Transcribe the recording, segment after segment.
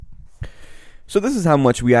So this is how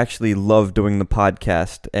much we actually love doing the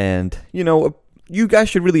podcast, and you guys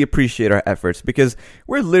should really appreciate our efforts because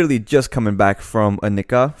we're literally just coming back from a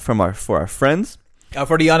nikah for our friends.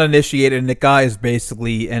 For the uninitiated, nikah is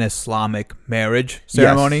basically an Islamic marriage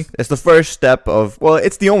ceremony. Yes, it's the first step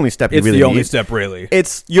it's the only step you really need. It's the only step, really.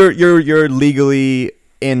 It's you're legally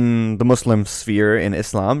in the Muslim sphere in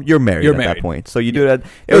Islam. You're married at that point. So you do that.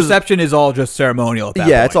 Reception is all just ceremonial at that point.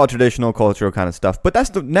 Yeah, it's all traditional, cultural kind of stuff.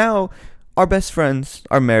 But now our best friends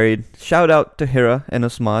are married. Shout out to Hira and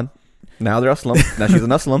Usman. Now they're Muslim. Now she's an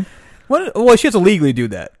Muslim. Well, she has to legally do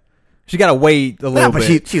that. She got to wait a little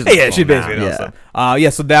bit. She's she basically knows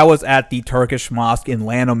that. So that was at the Turkish mosque in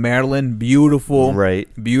Lanham, Maryland. Beautiful,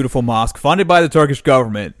 beautiful mosque funded by the Turkish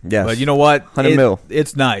government. Yes. But you know what? 100 mil.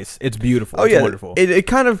 It's nice. It's beautiful. Oh, it's yeah. Wonderful. It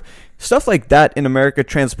kind of, stuff like that in America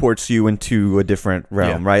transports you into a different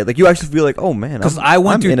realm, right? Like you actually feel like, oh man. Because I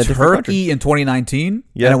went to Turkey in 2019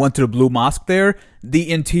 and I went to the Blue Mosque there.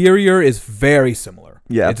 The interior is very similar.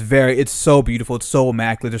 Yeah. It's so beautiful. It's so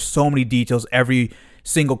immaculate. There's so many details. Every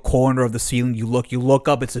single corner of the ceiling you look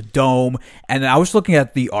up, it's a dome. And I was looking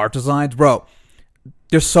at the art designs, bro.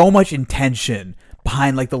 There's so much intention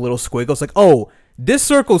behind like the little squiggles. Like, oh, this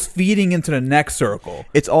circle's feeding into the next circle.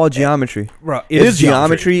 It's all geometry. Bro, it is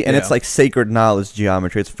geometry, and it's like sacred knowledge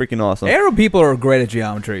geometry. It's freaking awesome. Arab people are great at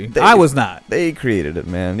geometry. I was not. They created it,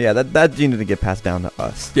 man. Yeah, that gene didn't get passed down to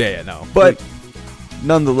us. Yeah, no. But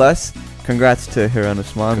nonetheless, congrats to Hira and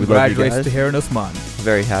Usman. We love you guys. Congratulations to Hira and Usman.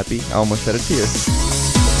 Very happy. I almost shed a tear.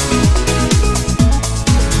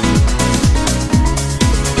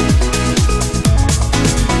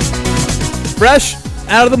 Fresh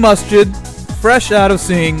out of the masjid, fresh out of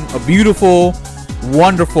seeing a beautiful,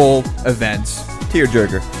 wonderful event.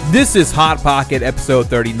 Tearjerker. This is Hot Pocket episode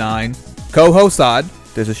 39. Co-host Saad.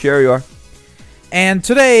 This is Sheriar. And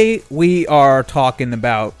today we are talking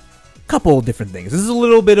about a couple of different things. This is a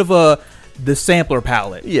little bit of the sampler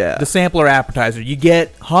palette. Yeah. The sampler appetizer. You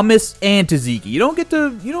get hummus and tzatziki. You don't get to,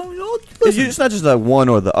 listen. It's not just like one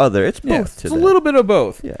or the other. It's both today. It's a little bit of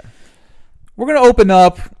both. Yeah. We're going to open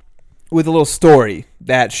up with a little story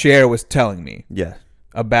that Cher was telling me. Yeah.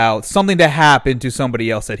 About something that happened to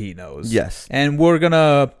somebody else that he knows. Yes. And we're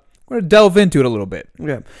gonna delve into it a little bit.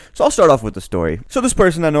 Yeah. So I'll start off with the story. So this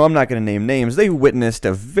person, I know I'm not going to name names, they witnessed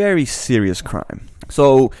a very serious crime.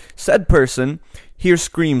 So said person hears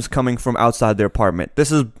screams coming from outside their apartment.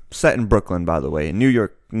 This is set in Brooklyn, by the way, in New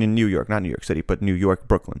York, not New York City, but New York,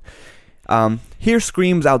 Brooklyn. Hear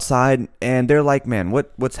screams outside, and they're like, man,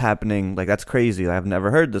 what's happening? Like, that's crazy. I've never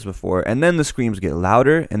heard this before. And then the screams get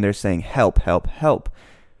louder, and they're saying, help, help, help.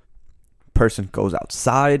 Person goes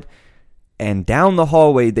outside, and down the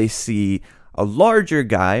hallway, they see a larger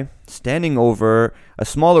guy standing over a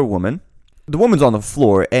smaller woman. The woman's on the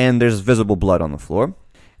floor, and there's visible blood on the floor.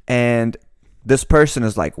 And this person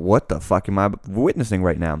is like, what the fuck am I witnessing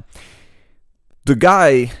right now? The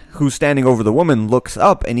guy who's standing over the woman looks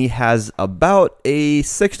up, and he has about a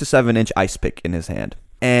 6 to 7 inch ice pick in his hand,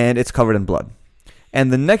 and it's covered in blood.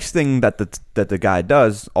 And the next thing that the guy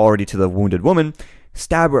does, already to the wounded woman,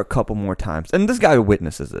 stab her a couple more times. And this guy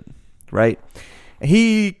witnesses it, right?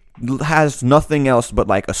 He has nothing else but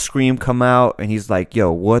like a scream come out, and he's like,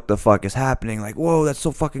 yo, what the fuck is happening? Like, whoa, that's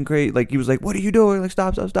so fucking crazy. Like, he was like, what are you doing? Like,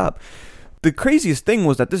 stop. The craziest thing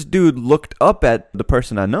was that this dude looked up at the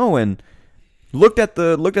person I know and looked at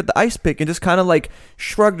the ice pick and just kind of like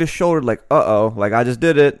shrugged his shoulder like, uh-oh, like I just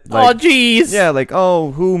did it. Like, oh, jeez. Yeah, like,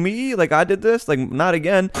 oh, who, me? Like, I did this? Like, not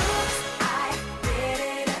again.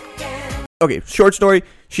 Okay, short story.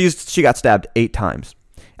 She got stabbed 8 times.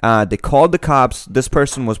 They called the cops. This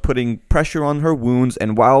person was putting pressure on her wounds,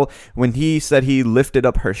 and when he said he lifted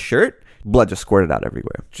up her shirt, blood just squirted out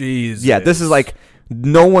everywhere. Jesus. Yeah, this is like,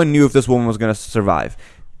 no one knew if this woman was going to survive.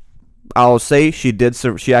 I'll say she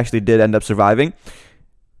actually did end up surviving.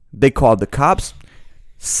 They called the cops.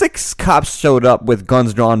 6 cops showed up with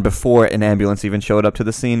guns drawn before an ambulance even showed up to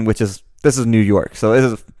the scene, this is New York, so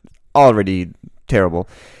this is already terrible.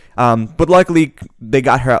 But luckily, they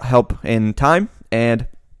got her help in time, and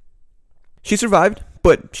she survived,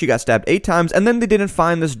 but she got stabbed 8 times, and then they didn't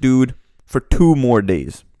find this dude for 2 more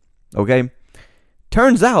days. Okay?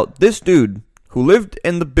 Turns out, this dude who lived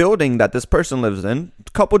in the building that this person lives in,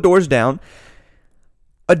 a couple doors down,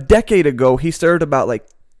 a decade ago, he served about like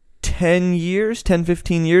 10,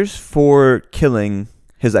 15 years for killing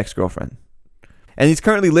his ex-girlfriend. And he's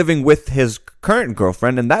currently living with his current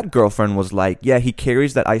girlfriend, and that girlfriend was like, yeah, he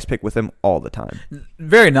carries that ice pick with him all the time.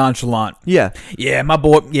 Very nonchalant. Yeah. Yeah, my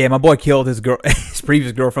boy killed his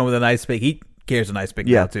previous girlfriend with an ice pick. He carries an ice pick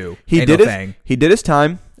now too. He did his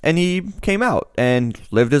time, and he came out and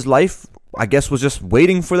lived his life I guess was just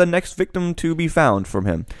waiting for the next victim to be found from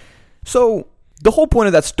him. So the whole point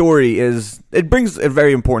of that story is it brings a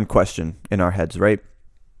very important question in our heads, right?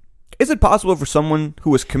 Is it possible for someone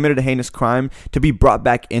who has committed a heinous crime to be brought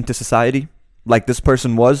back into society like this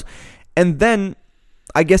person was? And then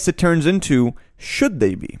I guess it turns into, should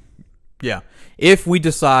they be? Yeah. If we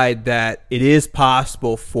decide that it is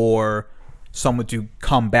possible for someone to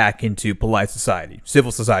come back into polite society,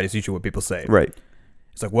 civil society is usually what people say. Right.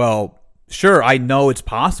 It's like, well, sure, I know it's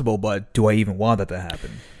possible, but do I even want that to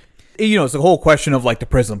happen? You know, it's the whole question of like the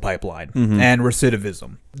prison pipeline and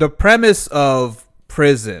recidivism. The premise of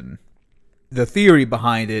prison, the theory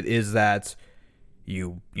behind it is that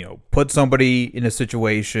you put somebody in a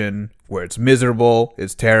situation where it's miserable,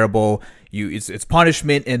 it's terrible, it's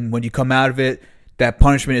punishment, and when you come out of it, that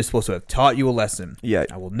punishment is supposed to have taught you a lesson. Yeah.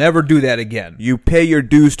 I will never do that again. You pay your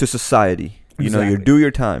dues to society. Exactly. You do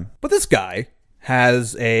your time. But this guy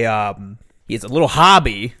has he has a little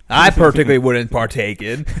hobby I particularly wouldn't partake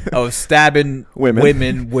in of stabbing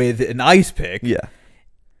women with an ice pick. Yeah.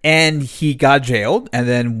 And he got jailed and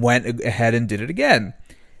then went ahead and did it again.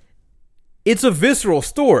 It's a visceral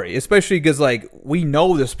story, especially because, like, we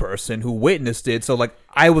know this person who witnessed it. So, like,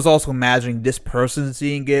 I was also imagining this person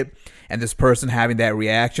seeing it and this person having that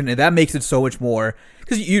reaction. And that makes it so much more,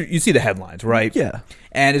 because you see the headlines, right? Yeah.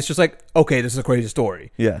 And it's just like, okay, this is a crazy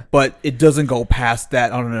story. Yeah. But it doesn't go past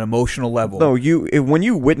that on an emotional level. No, when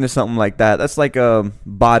you witness something like that, that's like a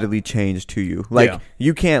bodily change to you. Like,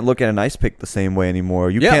 you can't look at an ice pick the same way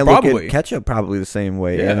anymore. You can't look at ketchup probably the same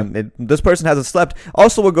way. Yeah. And this person hasn't slept.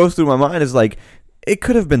 Also, what goes through my mind is like, it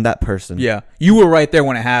could have been that person. Yeah. You were right there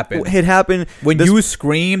when it happened. It happened. When you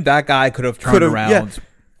screamed, that guy could have turned around. Yeah.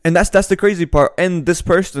 And that's the crazy part. And this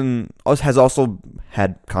person has also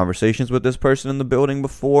had conversations with this person in the building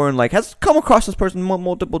before, and like has come across this person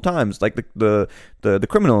multiple times, like the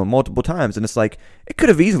criminal multiple times. And it's like, it could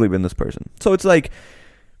have easily been this person. So it's like,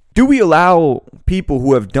 do we allow people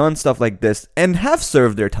who have done stuff like this and have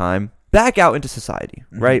served their time back out into society?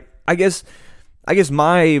 Right? I guess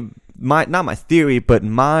my not my theory, but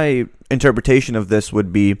my interpretation of this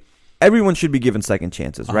would be, everyone should be given second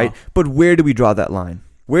chances, right? But where do we draw that line?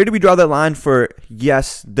 Where do we draw that line for,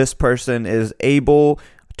 yes, this person is able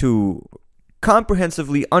to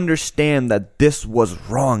comprehensively understand that this was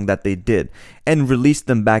wrong that they did, and release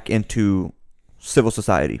them back into civil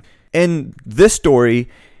society? And this story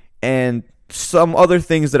and some other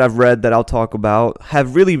things that I've read that I'll talk about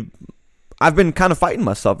have really, I've been kind of fighting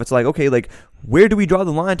myself. It's like, okay, like, where do we draw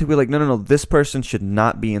the line to be like, no, this person should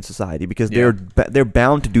not be in society because they're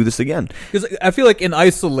bound to do this again? Because I feel like in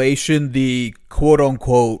isolation, the quote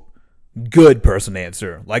unquote good person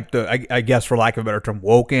answer, like I guess for lack of a better term,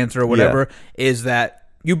 woke answer or whatever, is that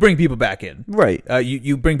you bring people back in. Right.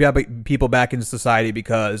 You bring people back into society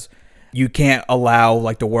because you can't allow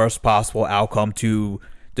like the worst possible outcome to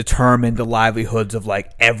determine the livelihoods of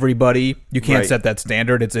like everybody. You can't set that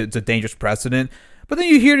standard. It's a dangerous precedent. But then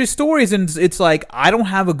you hear these stories and it's like, I don't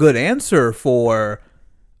have a good answer for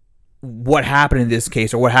what happened in this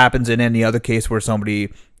case or what happens in any other case where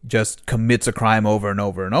somebody just commits a crime over and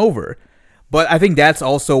over and over. But I think that's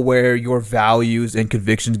also where your values and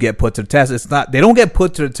convictions get put to the test. They don't get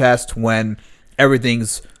put to the test when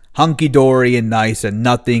everything's hunky-dory and nice and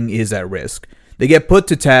nothing is at risk. They get put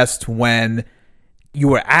to test when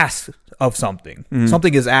you are asked of something.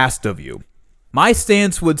 Something is asked of you. My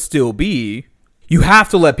stance would still be, you have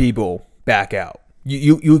to let people back out.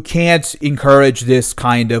 You can't encourage this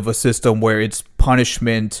kind of a system where it's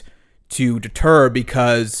punishment to deter,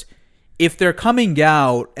 because if they're coming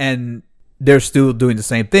out and they're still doing the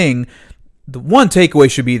same thing, the one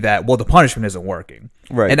takeaway should be that, well, the punishment isn't working.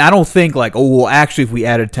 Right. And I don't think like, oh, well, actually, if we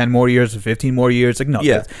added 10 more years or 15 more years, like, no,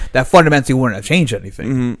 that fundamentally wouldn't have changed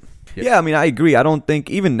anything. Yeah, I mean, I agree. I don't think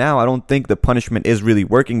the punishment is really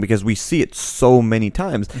working because we see it so many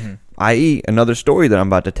times. I.e., another story that I'm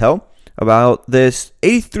about to tell about this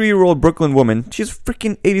 83-year-old Brooklyn woman. She's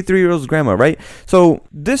freaking 83-year-old grandma, right? So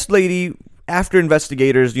this lady, after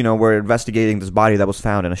investigators, were investigating this body that was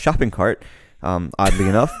found in a shopping cart, oddly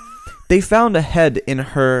enough, they found a head in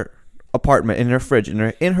her apartment, in her fridge,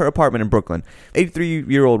 in her apartment in Brooklyn.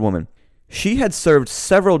 83-year-old woman. She had served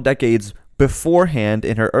several decades beforehand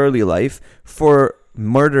in her early life for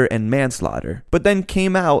murder and manslaughter, but then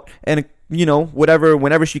came out and,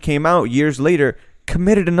 whenever she came out years later,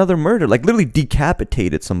 committed another murder, like literally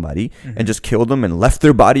decapitated somebody and just killed them and left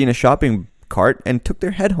their body in a shopping cart and took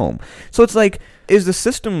their head home. So it's like, is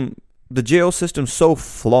the jail system so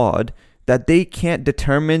flawed that they can't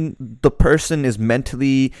determine the person is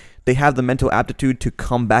they have the mental aptitude to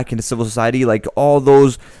come back into civil society? Like all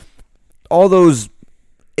those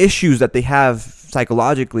issues that they have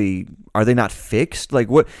psychologically, are they not fixed? Like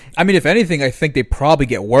what? I mean, if anything, I think they probably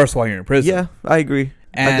get worse while you're in prison. Yeah, I agree.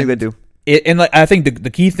 I think they do. And like, I think the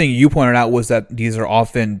key thing you pointed out was that these are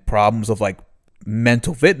often problems of like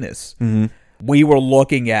mental fitness. Mm-hmm. We were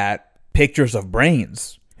looking at pictures of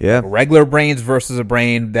brains, Yeah. like regular brains versus a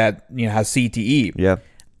brain that has CTE. Yeah.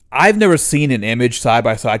 I've never seen an image side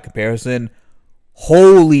by side comparison.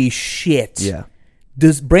 Holy shit! Yeah.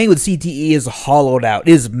 This brain with CTE is hollowed out,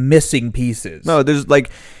 is missing pieces. No, there's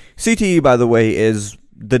like CTE, by the way, is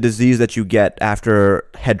the disease that you get after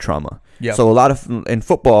head trauma. Yeah. So a lot of in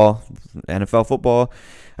football, NFL football,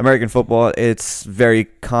 American football, it's very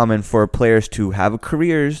common for players to have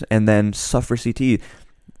careers and then suffer CTE.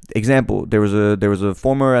 Example, there was a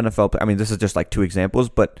former NFL. I mean, this is just like two examples,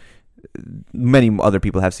 but many other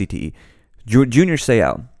people have CTE. Junior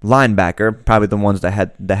Seau, linebacker, probably the ones that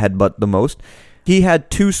had the headbutt the most. He had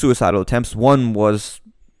 2 suicidal attempts. One was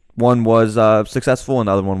successful, and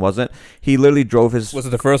the other one wasn't. He literally drove his. Was it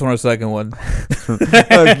the first one or the second one?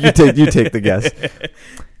 You take the guess.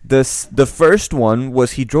 The first one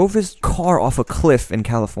was he drove his car off a cliff in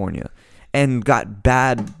California, and got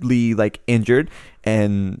badly like injured,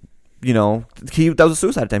 and that was a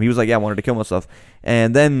suicide attempt. He was like, yeah, I wanted to kill myself.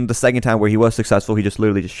 And then the second time where he was successful, he just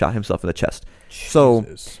literally just shot himself in the chest. Jesus. So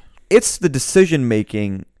it's the decision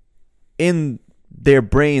making in their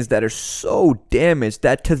brains that are so damaged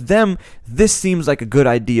that to them this seems like a good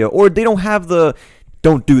idea, or they don't have the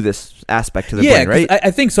don't do this aspect to the brain, right?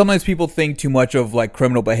 I think sometimes people think too much of like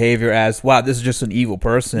criminal behavior as, wow, this is just an evil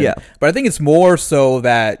person. Yeah. But I think it's more so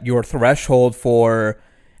that your threshold for,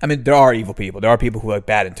 I mean, there are evil people. There are people who have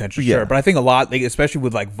bad intentions, Yeah. sure. But I think a lot, like, especially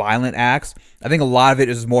with like violent acts, I think a lot of it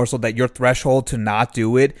is more so that your threshold to not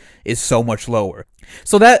do it is so much lower.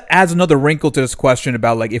 So that adds another wrinkle to this question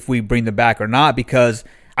about like if we bring them back or not, because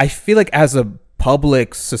I feel like as a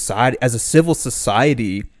public society, as a civil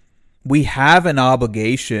society, we have an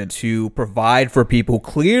obligation to provide for people who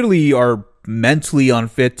clearly are mentally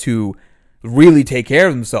unfit to really take care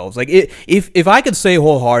of themselves. Like if I could say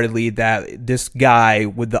wholeheartedly that this guy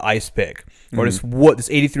with the ice pick or this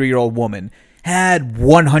 83-year-old woman had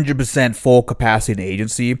 100% full capacity and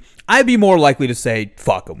agency, I'd be more likely to say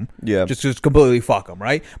fuck them. Yeah. Just completely fuck them,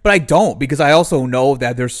 right? But I don't, because I also know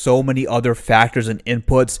that there's so many other factors and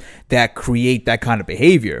inputs that create that kind of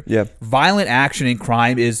behavior. Yeah. Violent action and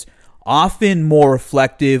crime is often more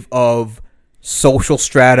reflective of social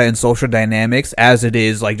strata and social dynamics as it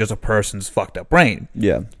is like just a person's fucked up brain.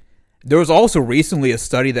 Yeah. There was also recently a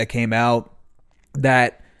study that came out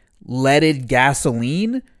that leaded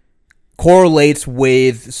gasoline correlates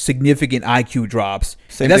with significant IQ drops.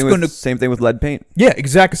 Same thing with lead paint. Yeah,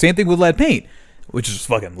 exactly. Same thing with lead paint, which is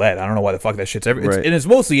fucking lead. I don't know why the fuck that shit's ever. Right. And it's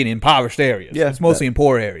mostly in impoverished areas. Yeah, it's mostly in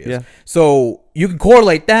poor areas. Yeah. So you can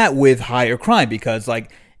correlate that with higher crime, because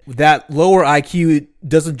like that lower IQ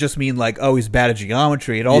doesn't just mean like, oh, he's bad at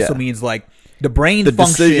geometry. It also means like the brain The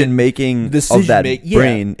function, decision making of that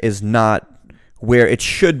brain is not where it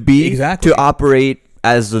should be Exactly. to operate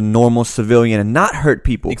as a normal civilian and not hurt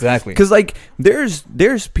people. Exactly. Because like there's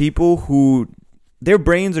people who their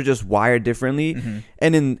brains are just wired differently,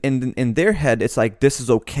 and in their head it's like, this is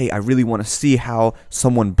okay. I really want to see how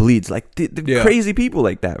someone bleeds. Like the crazy people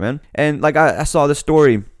like that, man. And like I saw this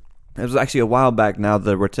story. It was actually a while back now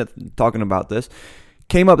that we're talking about this.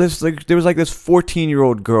 Came up, there was like this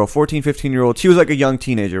 14-year-old girl, 14, 15-year-old. She was like a young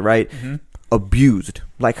teenager, right? Abused.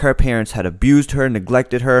 Like her parents had abused her,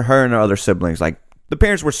 neglected her and her other siblings. Like the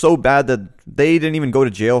parents were so bad that they didn't even go to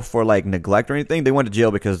jail for like neglect or anything. They went to jail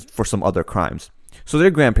because for some other crimes. So their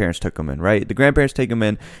grandparents took them in, right? The grandparents take them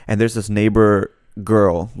in, and there's this neighborhood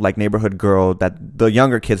girl that the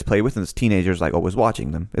younger kids play with, and this teenager's like always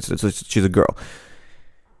watching them. She's a girl.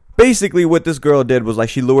 Basically, what this girl did was like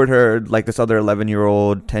she lured her, like this other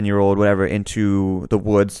 11-year-old, 10-year-old, whatever, into the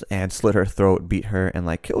woods and slit her throat, beat her, and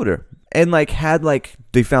like killed her. And like had like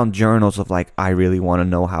they found journals of like, I really want to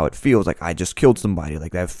know how it feels. Like I just killed somebody.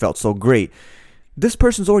 Like that felt so great. This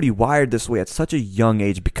person's already wired this way at such a young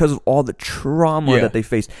age because of all the trauma that they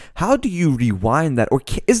faced. How do you rewind that, or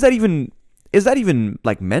is that even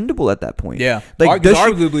like mendable at that point? Yeah, like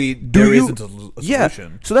arguably there isn't a solution. Yeah,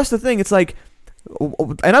 so that's the thing. It's like.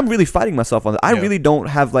 And I'm really fighting myself on that. I really don't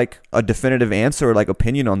have like a definitive answer or like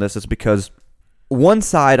opinion on this. It's because one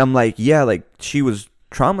side I'm like, yeah, like she was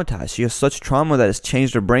traumatized. She has such trauma that has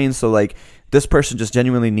changed her brain. So like this person just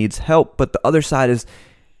genuinely needs help. But the other side is,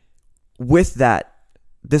 with that,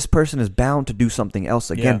 this person is bound to do something else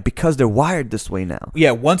again because they're wired this way now. Yeah,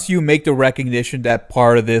 once you make the recognition that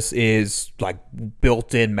part of this is like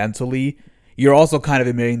built in mentally, you're also kind of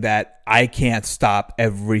admitting that I can't stop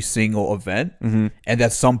every single event, and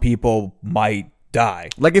that some people might die.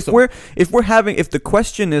 Like if the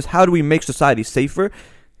question is how do we make society safer,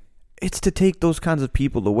 it's to take those kinds of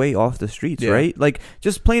people away off the streets, right? Like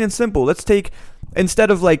just plain and simple. Let's take,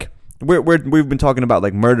 instead of like we've been talking about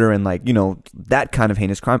like murder and like, you know, that kind of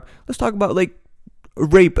heinous crime. Let's talk about like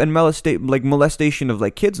rape and molestation of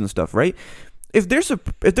like kids and stuff, right? If there's a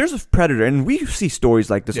predator, and we see stories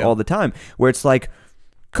like this all the time, where it's like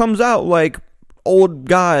comes out like old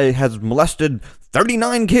guy has molested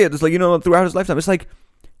 39 kids, like, you know, throughout his lifetime. It's like,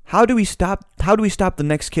 how do we stop the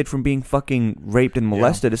next kid from being fucking raped and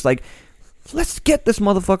molested? It's like, let's get this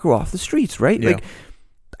motherfucker off the streets, right? Like,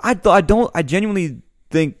 I genuinely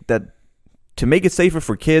think that to make it safer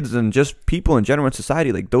for kids and just people in general in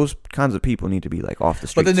society, like those kinds of people need to be like off the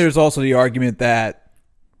streets. But then there's also the argument that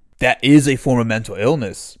is a form of mental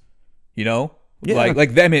illness, you know? Yeah.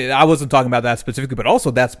 Like I mean, I wasn't talking about that specifically, but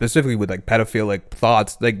also that specifically with like pedophilic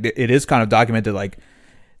thoughts. Like it is kind of documented. Like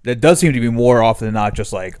that does seem to be more often than not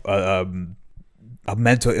just like a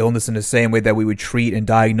mental illness in the same way that we would treat and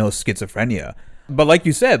diagnose schizophrenia. But like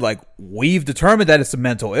you said, like we've determined that it's a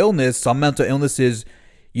mental illness. Some mental illnesses,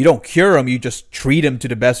 you don't cure them, you just treat them to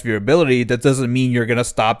the best of your ability. That doesn't mean you're gonna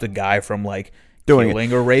stop the guy from like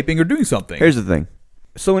killing or raping or doing something. Here's the thing.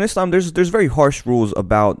 So in Islam, there's very harsh rules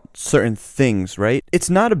about certain things, right? It's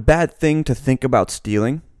not a bad thing to think about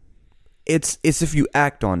stealing. It's if you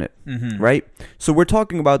act on it, right? So we're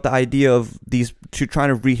talking about the idea of trying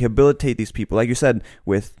to rehabilitate these people. Like you said,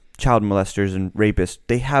 with child molesters and rapists,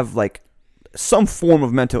 they have like some form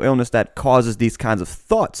of mental illness that causes these kinds of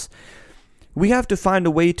thoughts. We have to find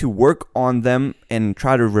a way to work on them and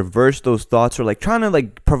try to reverse those thoughts, or like trying to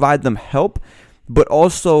like provide them help, but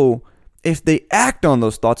also if they act on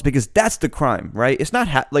those thoughts, because that's the crime, right? It's not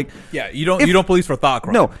you don't police for thought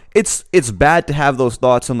crime. No, it's bad to have those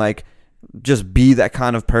thoughts and like just be that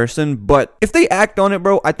kind of person, but if they act on it,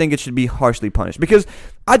 bro, I think it should be harshly punished, because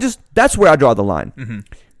that's where I draw the line.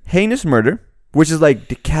 Heinous murder, which is like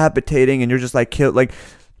decapitating and you're just like killed, like,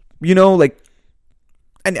 you know, like,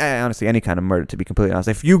 and honestly, any kind of murder, to be completely honest.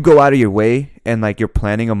 If you go out of your way and like you're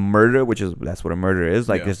planning a murder, that's what a murder is,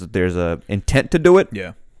 like there's a intent to do it.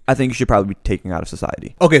 Yeah. I think you should probably be taken out of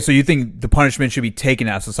society. Okay, so you think the punishment should be taken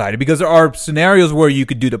out of society, because there are scenarios where you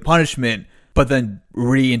could do the punishment but then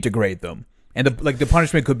reintegrate them. And the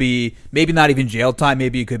punishment could be maybe not even jail time,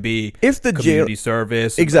 maybe it could be community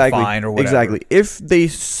service, fine or whatever. Exactly. If they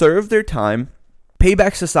serve their time, pay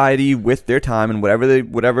back society with their time and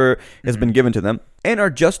whatever has been given to them, and our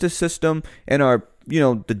justice system and our, you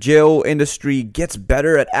know, the jail industry gets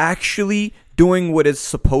better at actually doing what it's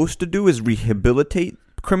supposed to do, is rehabilitate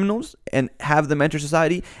criminals and have them enter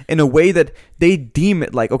society in a way that they deem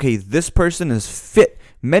it like, okay, this person is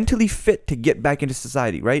mentally fit to get back into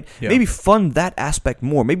society, right? Maybe fund that aspect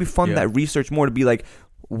more, maybe fund that research more, to be like,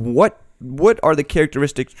 what are the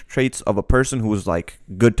characteristic traits of a person who is like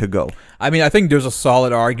good to go? I mean, I think there's a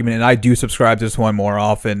solid argument, and I do subscribe to this one more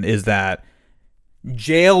often, is that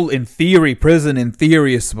prison in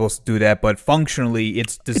theory is supposed to do that, but functionally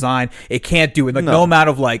it's designed, it can't do it. Like no amount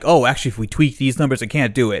of like, oh, actually if we tweak these numbers, it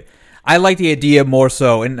can't do it. I like the idea more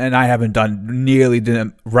so, and I haven't done nearly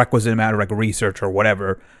the requisite amount of like research or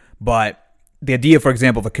whatever, but the idea, for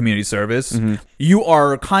example, of a community service, you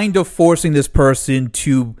are kind of forcing this person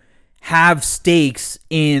to have stakes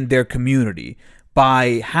in their community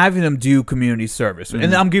by having them do community service.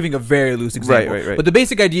 And I'm giving a very loose example. Right. But the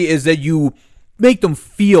basic idea is that you make them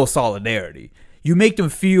feel solidarity. You make them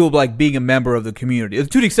feel like being a member of the community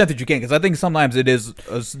to the extent that you can, because I think sometimes it is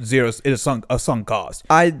a sunk cost.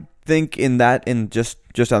 I think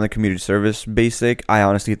just on the community service basic, I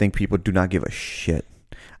honestly think people do not give a shit.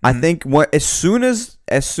 I think as soon as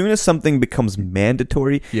something becomes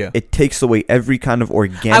mandatory, it takes away every kind of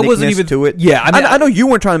organicness to it. Yeah, I know you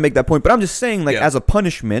weren't trying to make that point, but I'm just saying, like, as a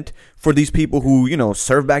punishment for these people who, you know,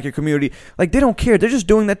 serve back your community, like, they don't care. They're just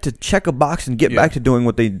doing that to check a box and get back to doing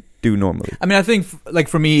what they do normally. I mean, I think, like,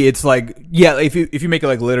 for me, it's like, if you make it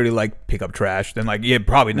like literally like pick up trash, then like,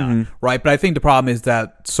 probably not, right? But I think the problem is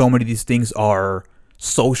that so many of these things are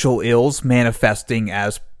social ills manifesting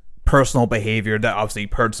as personal behavior that obviously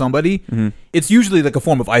hurt somebody. It's usually like a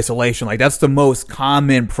form of isolation. Like that's the most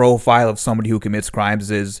common profile of somebody who commits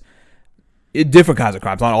crimes, is different kinds of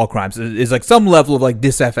crimes, not all crimes, is like some level of like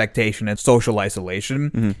disaffection and social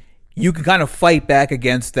isolation. You can kind of fight back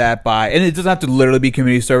against that and it doesn't have to literally be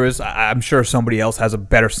community service. I'm sure somebody else has a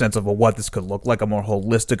better sense of what this could look like, a more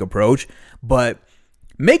holistic approach, but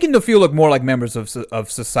making them feel like more like members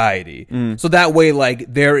of society. So that way,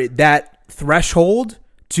 like that threshold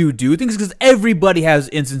to do things, because everybody has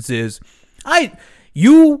instances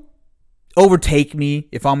You overtake me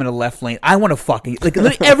if I'm in a left lane. I want to fucking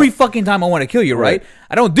literally every fucking time I want to kill you, right?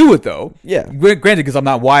 I don't do it though. Yeah. Granted, because I'm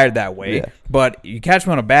not wired that way. Yeah. But you catch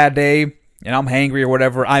me on a bad day and I'm hangry or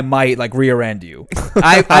whatever, I might like rear end you.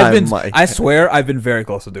 I swear I've been very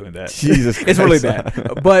close to doing that. Jesus Christ. It's really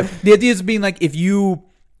bad. But the idea is being like, if you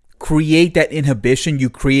create that inhibition, you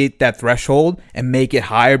create that threshold and make it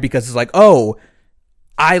higher, because it's like, oh,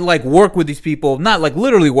 I like work with these people, not like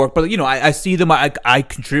literally work, but I see them. I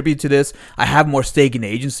contribute to this. I have more stake and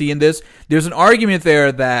agency in this. There's an argument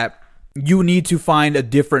there that you need to find a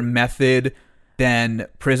different method than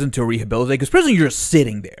prison to rehabilitate, because prison, you're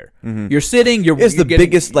sitting there. You're sitting. It's the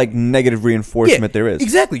biggest like negative reinforcement there is.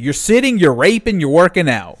 Exactly. You're sitting. You're raping. You're working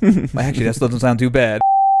out. Well, actually, that doesn't sound too bad.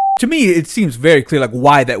 To me, it seems very clear like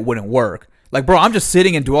why that wouldn't work. Like, bro, I'm just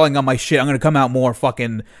sitting and dwelling on my shit. I'm going to come out more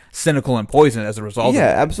fucking cynical and poisoned as a result. Yeah,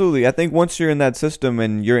 of it. absolutely. I think once you're in that system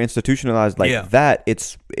and you're institutionalized like that,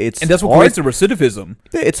 it's and that's what creates the recidivism.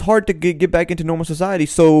 It's hard to get back into normal society.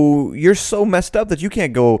 So you're so messed up that you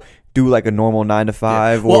can't go do like a normal 9 to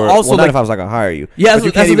 5 Well, or also, 9 to 5 is not going to hire you. Yeah,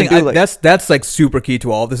 but that's the thing. That's like super key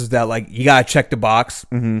to all of this, is that like you got to check the box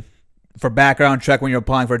for background check when you're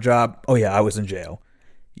applying for a job. Oh yeah, I was in jail.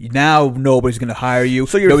 Now nobody's going to hire you.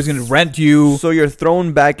 So nobody's going to rent you. So you're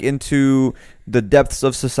thrown back into the depths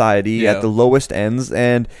of society at the lowest ends.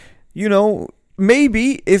 And,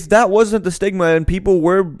 maybe if that wasn't the stigma and people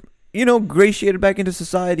were, gratiated back into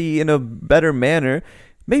society in a better manner,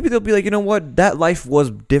 maybe they'll be like, you know what, that life was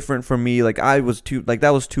different for me. Like that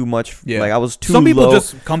was too much. Yeah. Like I was too Some people low.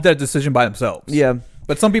 just come to that decision by themselves. Yeah.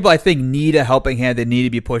 But some people, I think, need a helping hand. They need to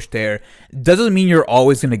be pushed there. Doesn't mean you're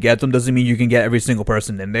always going to get them. Doesn't mean you can get every single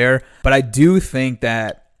person in there. But I do think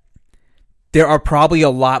that there are probably a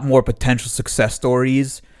lot more potential success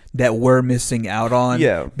stories that we're missing out on.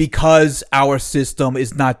 Yeah. Because our system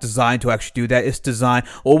is not designed to actually do that. It's designed...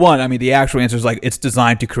 Well, the actual answer is, like, it's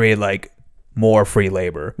designed to create, like, more free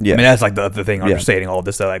labor. Yeah. I mean, that's, like, the thing understating all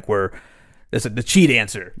this. That, like, that's the cheat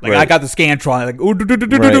answer. Like, I got the Scantron,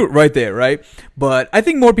 like, right there, right? But I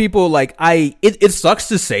think more people, like, it sucks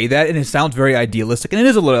to say that, and it sounds very idealistic, and it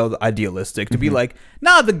is a little idealistic to be like,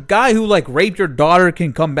 nah, the guy who, like, raped your daughter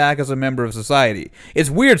can come back as a member of society. It's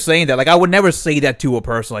weird saying that. Like, I would never say that to a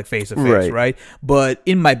person, like, face to face, right? But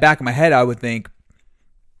in my back of my head, I would think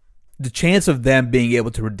the chance of them being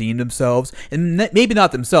able to redeem themselves, and maybe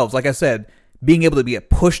not themselves, like I said, being able to be a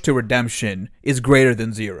push to redemption is greater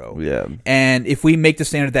than 0. Yeah. And if we make the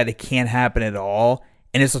standard that it can't happen at all,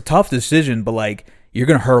 and it's a tough decision, but like you're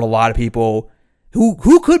going to hurt a lot of people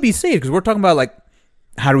who could be saved, because we're talking about like,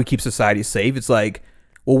 how do we keep society safe? It's like,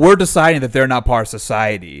 well, we're deciding that they're not part of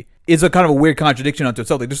society. It's a kind of a weird contradiction unto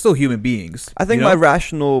itself. Like, they're still human beings. I think my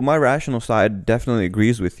rational side definitely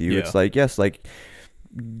agrees with you. Yeah. It's like, yes, like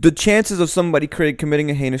the chances of somebody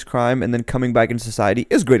committing a heinous crime and then coming back into society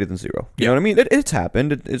is greater than 0. You know what I mean? It's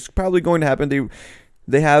happened. It's probably going to happen.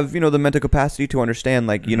 They have, the mental capacity to understand,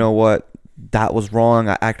 like, you know what, that was wrong.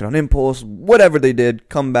 I acted on impulse. Whatever they did,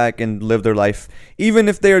 come back and live their life. Even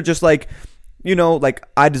if they're just like, like,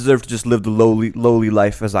 I deserve to just live the lowly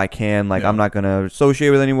life as I can. Like, I'm not going to associate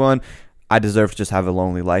with anyone. I deserve to just have a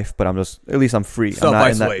lonely life, but at least I'm free.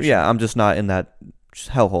 Self-isolation. I'm just not in that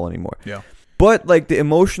hellhole anymore. Yeah. But, like, the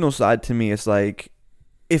emotional side to me is, like,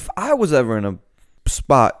 if I was ever in a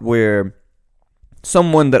spot where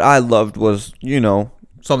someone that I loved was,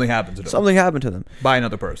 something happened to them. Something happened to them. By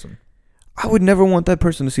another person. I would never want that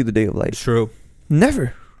person to see the day of light. It's true.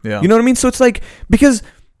 Never. Yeah. You know what I mean? So it's like, because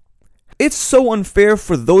it's so unfair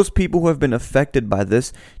for those people who have been affected by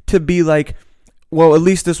this to be like, well, at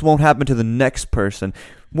least this won't happen to the next person.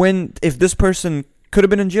 If this person could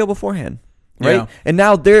have been in jail beforehand. Right? Yeah. And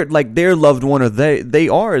now they're like their loved one, or they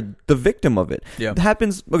are the victim of it. Yeah. It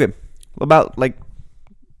happens. Okay. About like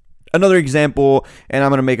another example, and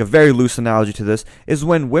I'm going to make a very loose analogy to this, is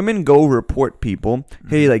when women go report people,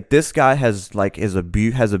 hey, like this guy has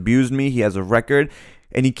abused me, he has a record,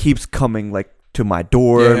 and he keeps coming like to my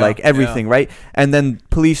door, like everything, right? And then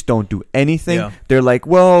police don't do anything. Yeah. They're like,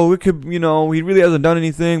 well, it could, he really hasn't done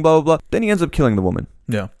anything, blah, blah, blah. Then he ends up killing the woman.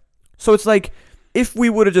 Yeah. So it's like, if we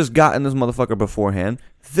would have just gotten this motherfucker beforehand,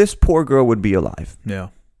 this poor girl would be alive. Yeah.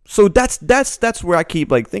 So that's where I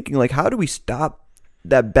keep like thinking, like, how do we stop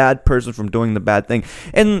that bad person from doing the bad thing?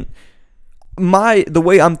 And the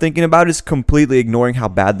way I'm thinking about it is completely ignoring how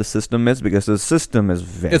bad the system is, because the system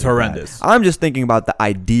is it's horrendous. Bad. I'm just thinking about the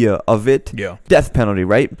idea of it. Yeah. Death penalty,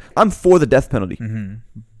 right? I'm for the death penalty. Mm-hmm.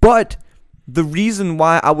 But the reason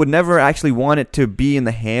why I would never actually want it to be in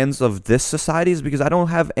the hands of this society is because I don't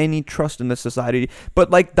have any trust in this society. But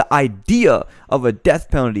like the idea of a death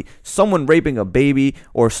penalty, someone raping a baby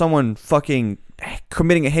or someone fucking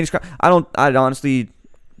committing a heinous crime,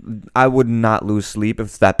 I would not lose sleep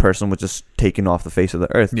if that person was just taken off the face of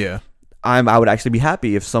the earth. Yeah. I would actually be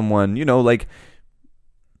happy if someone, like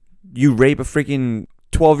you rape a freaking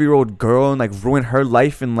 12-year-old girl and like ruin her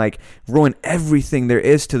life and like ruin everything there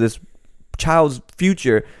is to this child's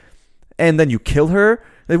future, and then you kill her,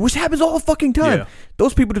 which happens all the fucking time. Yeah.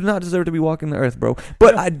 Those people do not deserve to be walking the earth, bro.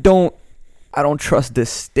 But I don't trust this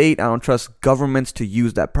state. I don't trust governments to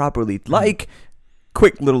use that properly. Like,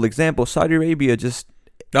 quick little example, Saudi Arabia just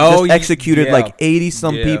executed like 80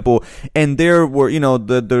 some people, and there were,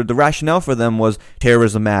 the rationale for them was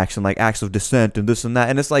terrorism acts and like acts of dissent and this and that.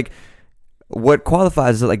 And it's like, what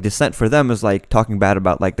qualifies as like dissent for them is like talking bad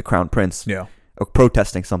about like the crown prince. Yeah. Or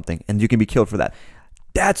protesting something, and you can be killed for that.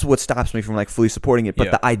 That's what stops me from like fully supporting it. But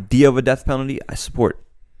the idea of a death penalty, I support.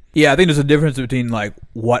 Yeah, I think there's a difference between like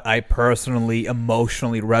what I personally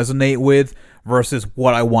emotionally resonate with versus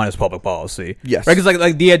what I want as public policy. Yes, right. Because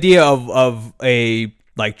like the idea of a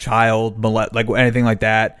like child molest, like anything like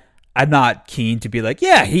that, I'm not keen to be like,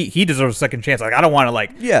 yeah, he deserves a second chance. Like I don't want to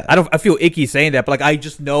like, I feel icky saying that, but like I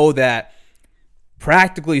just know that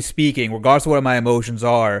practically speaking, regardless of what my emotions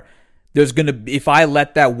are, there's going to be, if I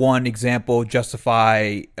let that one example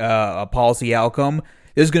justify a policy outcome,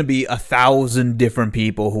 there's going to be 1,000 different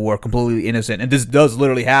people who are completely innocent. And this does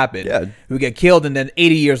literally happen. Yeah. Who get killed, and then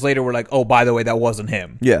 80 years later, we're like, oh, by the way, that wasn't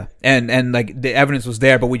him. Yeah. And like the evidence was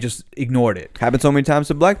there, but we just ignored it. Happened so many times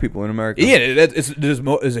to black people in America. Yeah,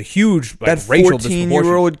 there's a huge like, that racial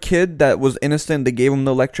 14-year-old kid that was innocent, they gave him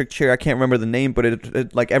the electric chair. I can't remember the name, but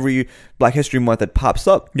it like every Black History Month it pops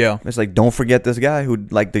up. Yeah. It's like, don't forget this guy who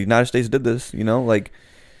like the United States did this, like.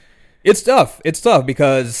 It's tough. It's tough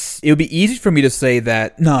because it would be easy for me to say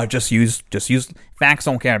that, no, just use facts,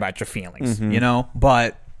 don't care about your feelings,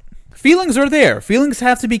 But feelings are there. Feelings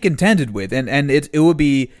have to be contended with, and it would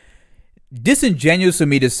be disingenuous of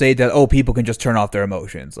me to say that, oh, people can just turn off their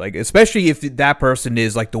emotions, like especially if that person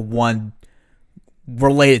is like the one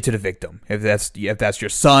related to the victim. If that's your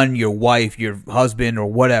son, your wife, your husband, or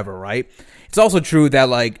whatever, right? It's also true that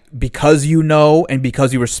like because and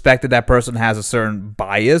because you respect that that person has a certain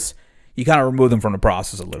bias, you kind of remove them from the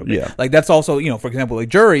process a little bit. Yeah. Like that's also, for example, like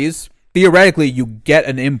juries, theoretically you get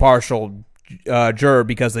an impartial juror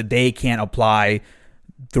because they can't apply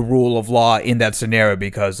the rule of law in that scenario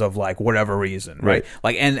because of like whatever reason, right?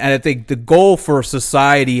 Like and I think the goal for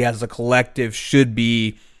society as a collective should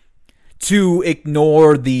be to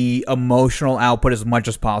ignore the emotional output as much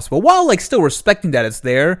as possible while like still respecting that it's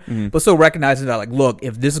there, but still recognizing that like, look,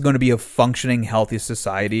 if this is going to be a functioning, healthy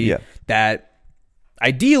society that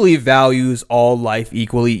ideally values all life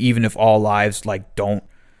equally, even if all lives like don't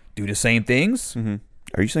do the same things.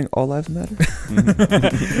 Are you saying all lives matter?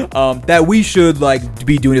 That we should like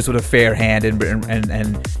be doing this with a fair hand and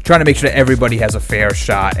trying to make sure that everybody has a fair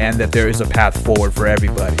shot and that there is a path forward for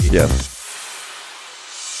everybody. Yeah.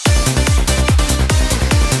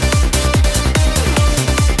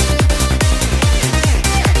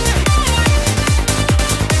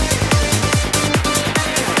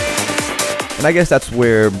 And I guess that's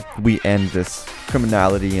where we end this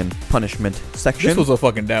criminality and punishment section. This was a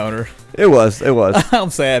fucking downer. It was.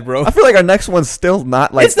 I'm sad, bro. I feel like our next one's still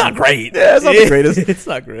not like... It's not great. Yeah, it's not the greatest. It's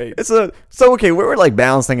not great. So we're like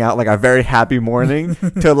balancing out like a very happy morning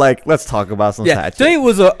to like, let's talk about some sad shit. Today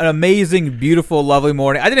was an amazing, beautiful, lovely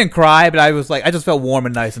morning. I didn't cry, but I was like, I just felt warm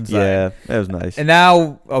and nice inside. Yeah, it was nice. And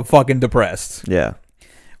now I'm fucking depressed. Yeah.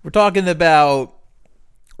 We're talking about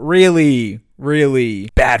really, really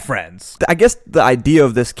bad friends. I guess the idea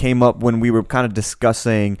of this came up when we were kind of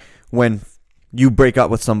discussing when you break up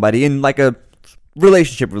with somebody in like a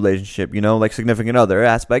relationship, like significant other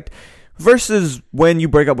aspect, versus when you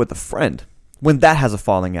break up with a friend, when that has a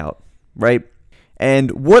falling out, right?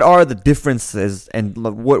 And what are the differences and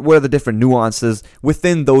what are the different nuances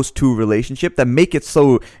within those two relationships that make it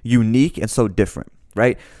so unique and so different,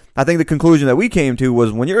 right? I think the conclusion that we came to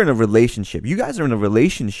was when you're in a relationship, you guys are in a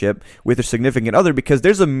relationship with a significant other because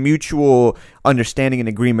there's a mutual understanding and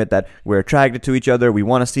agreement that we're attracted to each other. We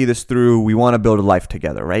want to see this through. We want to build a life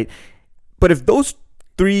together, right? But if those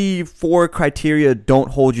 3-4 criteria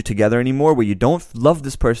don't hold you together anymore, where you don't love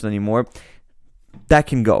this person anymore, that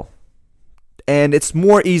can go. And it's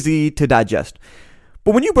more easy to digest.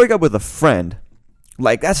 But when you break up with a friend,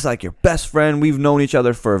 like that's like your best friend, we've known each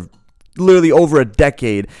other for literally over a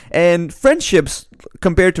decade. And friendships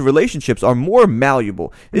compared to relationships are more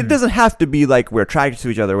malleable. It doesn't have to be like we're attracted to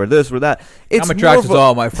each other, we're this, we're that. I'm attracted to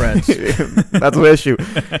all my friends. That's the issue.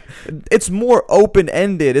 It's more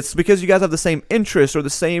open-ended. It's because you guys have the same interests or the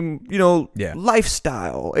same,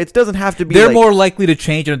 lifestyle. It doesn't have to be. They're more likely to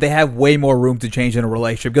change, and they have way more room to change in a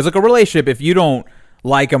relationship. Because like a relationship, if you don't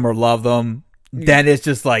like them or love them, then it's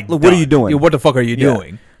just like, look, what are you doing? What the fuck are you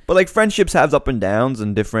doing? But like friendships have up and downs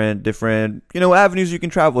and different avenues you can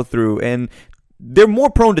travel through, and they're more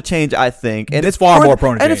prone to change, I think. And it's far more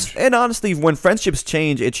prone to change. And honestly, when friendships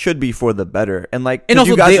change, it should be for the better. And like, and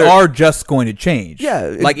also they are just going to change.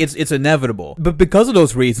 Yeah, like it's inevitable. But because of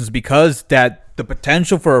those reasons, because that the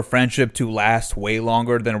potential for a friendship to last way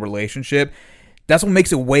longer than a relationship, that's what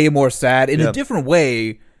makes it way more sad in a different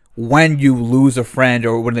way. When you lose a friend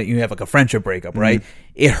or when you have like a friendship breakup, right?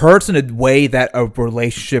 It hurts in a way that a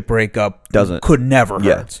relationship breakup could never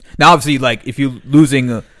hurt. Now, obviously, like if you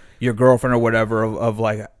losing your girlfriend or whatever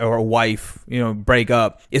or a wife, break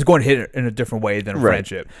up, it's going to hit it in a different way than a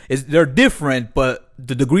friendship. They're different, but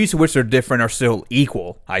the degrees to which they're different are still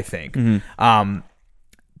equal, I think. But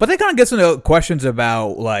that kind of gets into questions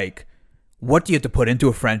about like, what do you have to put into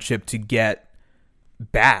a friendship to get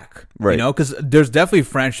back, right? Because there's definitely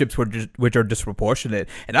friendships which are disproportionate,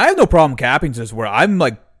 and I have no problem capping this where I'm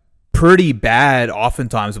like pretty bad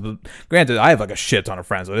oftentimes. Granted, I have like a shit ton of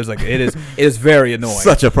friends, so it is very annoying.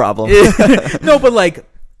 Such a problem. No, but like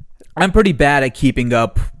I'm pretty bad at keeping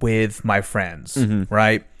up with my friends,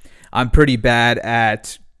 right? I'm pretty bad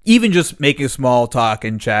at even just making small talk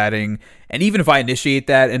and chatting, and even if I initiate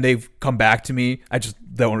that and they've come back to me, I just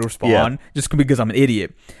don't respond just because I'm an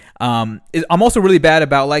idiot. I'm also really bad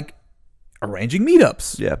about like arranging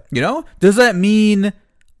meetups. Yeah. Does that mean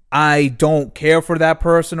I don't care for that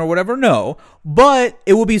person or whatever? No, but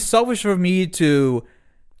it would be selfish for me to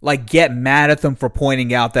like get mad at them for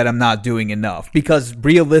pointing out that I'm not doing enough, because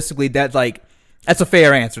realistically that's a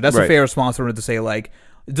fair answer. That's a fair response for them to say like,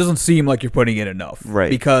 it doesn't seem like you're putting in enough.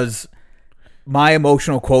 Right. Because my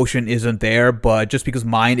emotional quotient isn't there, but just because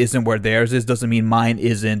mine isn't where theirs is doesn't mean mine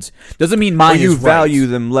is you value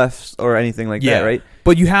them less or anything like that, right?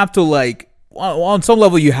 But you have to like, on some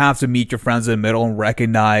level, you have to meet your friends in the middle and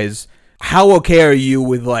recognize how okay are you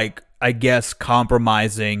with like, I guess,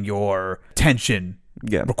 compromising your tension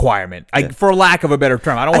requirement. For lack of a better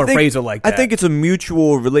term, I don't want to phrase it like that. I think it's a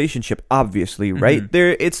mutual relationship, obviously, right?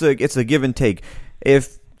 It's a give and take.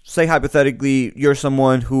 If, say, hypothetically, you're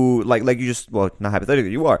someone who, like you just, well, not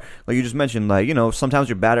hypothetically, you are. Like you just mentioned, like, sometimes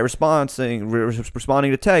you're bad at responding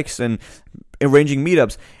to texts and arranging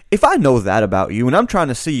meetups. If I know that about you and I'm trying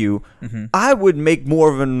to see you, I would make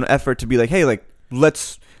more of an effort to be like, hey, like,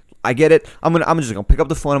 I get it. I'm just gonna pick up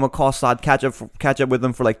the phone. I'm gonna call Saad, catch up with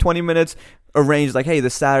them for like 20 minutes. Arrange like, hey,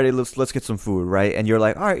 this Saturday, let's get some food, right? And you're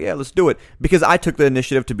like, all right, yeah, let's do it, because I took the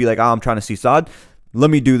initiative to be like, I'm trying to see Saad. Let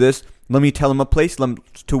me do this. Let me tell him a place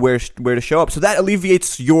to where to show up. So that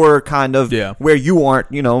alleviates your kind of where you aren't,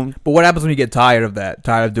 But what happens when you get tired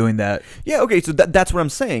of doing that? Yeah, okay, so that's what I'm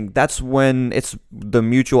saying. That's when it's the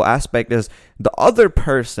mutual aspect is the other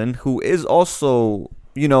person who is also,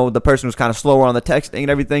 the person who's kind of slower on the texting and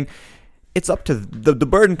everything. It's up to the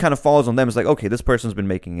burden kind of falls on them. It's like, okay, this person's been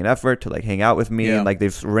making an effort to like hang out with me, and like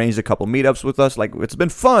they've arranged a couple meetups with us. Like it's been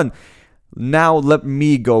fun. Now let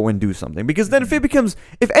me go and do something, because then if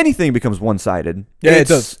anything becomes one-sided, it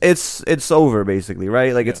does. It's over basically,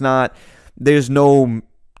 right? Like it's not. There's no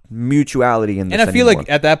mutuality in this. And I feel anymore. like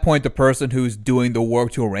at that point, the person who's doing the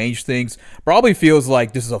work to arrange things probably feels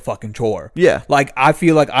like this is a fucking chore. Yeah. Like I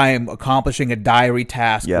feel like I am accomplishing a diary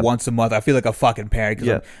task once a month. I feel like a fucking parent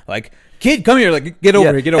because I'm like, kid, come here, like get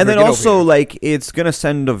over here, get over here. And then also like it's gonna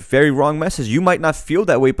send a very wrong message. You might not feel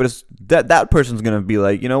that way, but it's that person's gonna be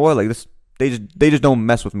like, you know what, like this. They just don't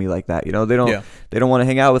mess with me like that, They don't want to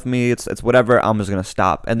hang out with me. It's whatever. I'm just gonna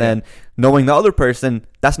stop. And then knowing the other person,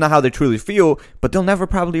 that's not how they truly feel. But they'll never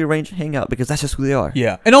probably arrange a hangout because that's just who they are.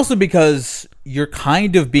 Yeah, and also because you're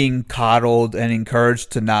kind of being coddled and encouraged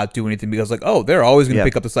to not do anything because like, oh, they're always gonna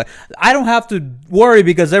pick up the slack. I don't have to worry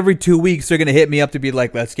because every 2 weeks they're gonna hit me up to be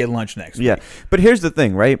like, let's get lunch next week. Yeah, but here's the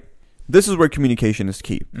thing, right? This is where communication is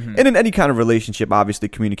key. And in any kind of relationship, obviously,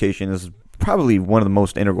 communication is probably one of the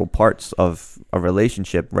most integral parts of a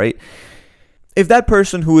relationship, right? If that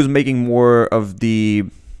person who is making more of the,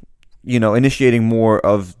 initiating more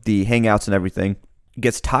of the hangouts and everything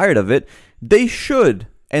gets tired of it, they should,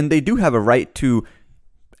 and they do have a right to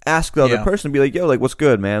ask the other person, be like, yo, like, what's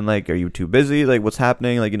good, man? Like, are you too busy? Like, what's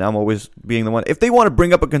happening? Like, I'm always being the one. If they want to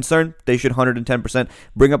bring up a concern, they should 110%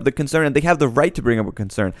 bring up the concern, and they have the right to bring up a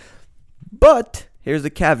concern. But here's the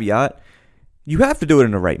caveat. you have to do it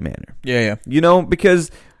in the right manner. Yeah. You know,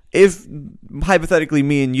 because if hypothetically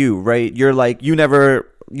me and you, right, you're like, you never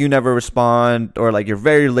respond, or like you're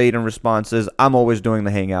very late in responses. I'm always doing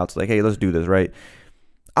the hangouts, like, hey, let's do this, right?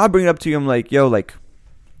 I'll bring it up to you. I'm like, yo, like,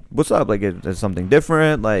 what's up? Like, is something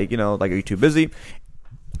different? Like, you know, like, are you too busy?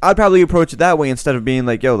 I'd probably approach it that way instead of being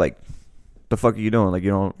like, yo, like, the fuck are you doing? Like, you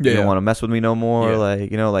don't want to mess with me no more. Yeah.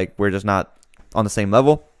 Like, you know, like, we're just not on the same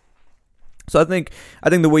level. So I think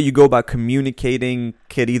the way you go about communicating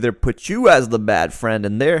could either put you as the bad friend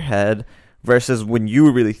in their head versus when you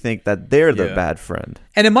really think that they're the bad friend.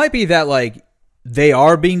 And it might be that, like, they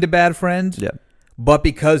are being the bad friend. Yeah. But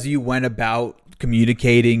because you went about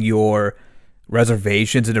communicating your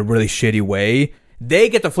reservations in a really shitty way, they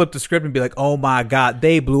get to flip the script and be like, oh my God,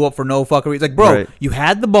 they blew up for no fucking reason. Like, bro, right. You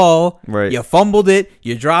had the ball, right. You fumbled it,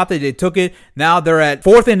 you dropped it, they took it, now they're at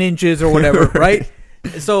 4th and inches or whatever, right?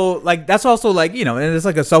 So, like, that's also, like, you know, and it's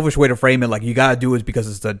like a selfish way to frame it, like, you gotta do it because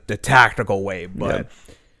it's the tactical way, but...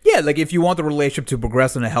 Yeah, like, if you want the relationship to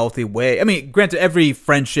progress in a healthy way, I mean, granted, every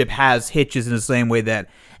friendship has hitches in the same way that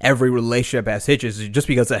every relationship has hitches. Just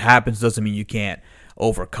because it happens doesn't mean you can't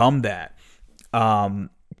overcome that. But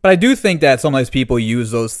I do think that sometimes people use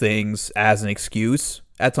those things as an excuse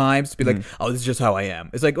at times to be like, oh, this is just how I am.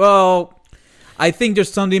 It's like, well, I think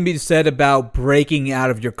there's something to be said about breaking out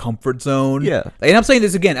of your comfort zone. Yeah. And I'm saying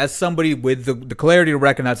this, again, as somebody with the clarity to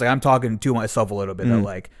recognize, like, I'm talking to myself a little bit, that,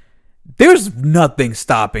 like, there's nothing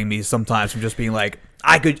stopping me sometimes from just being like,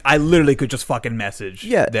 I literally could just fucking message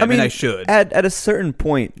them, I mean, and I should. At a certain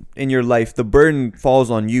point in your life, the burden falls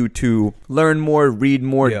on you to learn more, read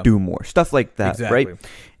more, do more. Stuff like that, exactly. Right?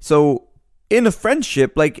 So in a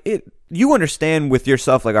friendship, like, you understand with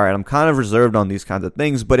yourself, like, all right, I'm kind of reserved on these kinds of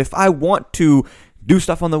things, but if I want to do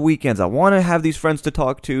stuff on the weekends, I want to have these friends to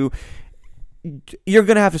talk to, you're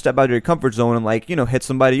going to have to step out of your comfort zone and, like, you know, hit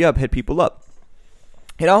somebody up, hit people up.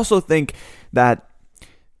 I also think that,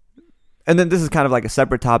 and then this is kind of like a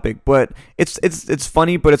separate topic, but it's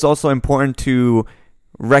funny, but it's also important to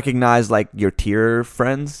recognize, like, your tier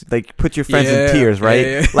friends. Like, put your friends in tiers, right?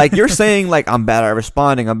 Yeah. Like, you're saying, like, I'm bad at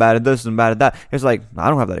responding, I'm bad at this and bad at that. It's like, I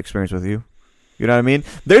don't have that experience with you. You know what I mean?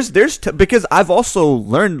 Because I've also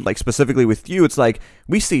learned, like, specifically with you, it's like,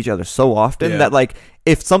 we see each other so often that, like,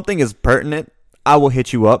 if something is pertinent, I will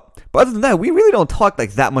hit you up. But other than that, we really don't talk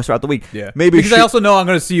like that much throughout the week. Yeah. Maybe because I also know I'm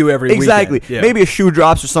going to see you every weekend. Exactly. Yeah. Maybe a shoe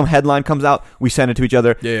drops or some headline comes out, we send it to each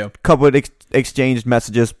other. Yeah. Couple of exchanged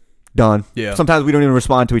messages, done. Yeah. Sometimes we don't even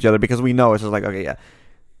respond to each other because we know it's just like, okay, yeah.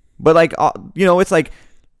 But, like, you know, it's like,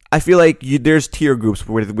 I feel like there's tier groups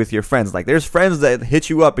with your friends. Like, there's friends that hit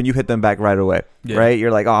you up and you hit them back right away, right?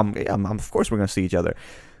 You're like, oh, I'm of course we're going to see each other.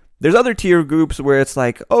 There's other tier groups where it's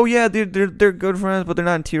like, oh yeah, they're good friends, but they're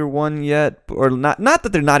not in tier 1 yet, or not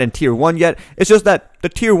that they're not in tier 1 yet. It's just that the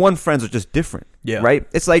tier 1 friends are just different, right?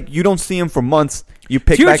 It's like you don't see them for months. You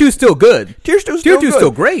pick tier 2 is still good. Tier 2 is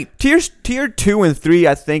still great. Tier 2 and 3,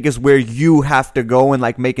 I think, is where you have to go and,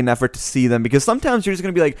 like, make an effort to see them, because sometimes you're just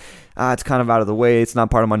gonna be like, it's kind of out of the way. It's not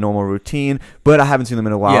part of my normal routine, but I haven't seen them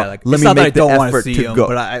in a while. Yeah, like, let it's me not make that I the don't want to effort see to them, go.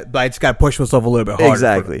 but I just gotta push myself a little bit harder.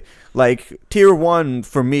 Exactly. Like, tier 1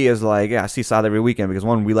 for me is like, yeah, I see Saad every weekend because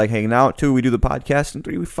 1, we like hanging out, 2, we do the podcast, and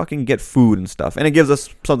 3, we fucking get food and stuff, and it gives us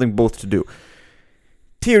something both to do.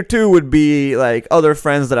 Tier 2 would be like other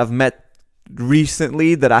friends that I've met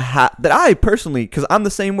recently that I personally, because I'm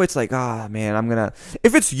the same way. It's like, man,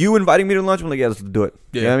 if it's you inviting me to lunch, I'm like, yeah, let's do it.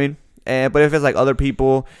 You know what I mean? But if it's like other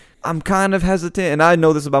people, I'm kind of hesitant, and I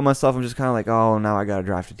know this about myself. I'm just kind of like, oh, now I gotta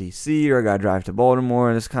drive to DC or I gotta drive to Baltimore,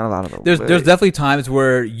 and it's kind of out of the way. There's definitely times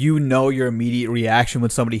where you know your immediate reaction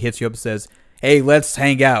when somebody hits you up and says, hey, let's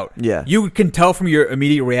hang out. Yeah. You can tell from your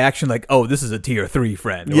immediate reaction, like, oh, this is a tier 3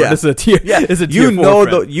 friend. Or Yeah. this is a tier. Yeah. This is a tier You 4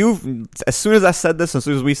 know, friend. as soon as I said this, as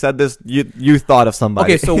soon as we said this, you thought of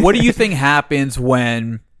somebody. Okay, so what do you think happens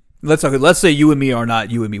when let's say you and me are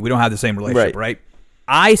not you and me. We don't have the same relationship, right?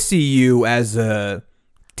 I see you as a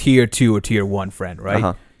tier 2 or tier 1 friend, right?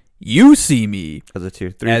 Uh-huh. You see me as a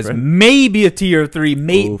tier 3 as friend? maybe a tier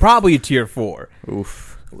 3, probably a tier 4.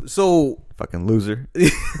 Oof. So fucking loser.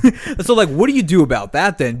 So, like, what do you do about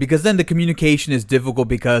that then? Because then the communication is difficult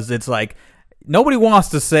because it's like nobody wants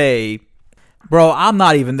to say, bro, I'm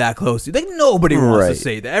not even that close to you. Like, nobody wants to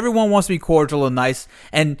say that. Everyone wants to be cordial and nice.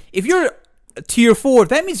 And if you're a tier 4,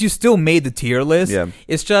 that means you still made the tier list. Yeah.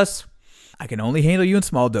 It's just, I can only handle you in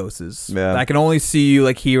small doses. Yeah. I can only see you,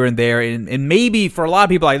 like, here and there. And maybe for a lot of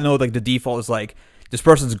people, I know, like, the default is like, this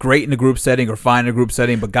person's great in a group setting or fine in a group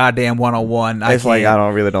setting, but goddamn one-on-one, It's like, I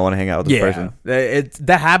don't want to hang out with this person.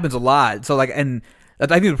 That happens a lot. So, like, and I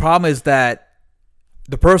think the problem is that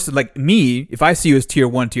the person like me, if I see you as tier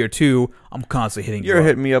 1, tier 2, I'm constantly hitting you. You're up.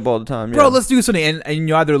 hitting me up all the time, Bro, let's do something, and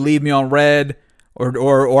you either leave me on red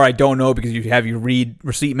or I don't know because you have your read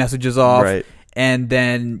receipt messages off, right? And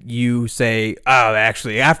then you say, oh,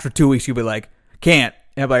 actually, after 2 weeks, you'll be like, can't.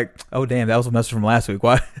 And I'm like, oh, damn, that was a message from last week.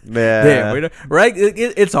 Why? Yeah. Damn, right?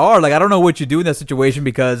 It's hard. Like, I don't know what you do in that situation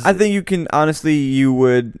because I think you can, honestly,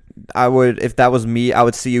 I would, if that was me, I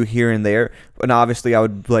would see you here and there. And obviously, I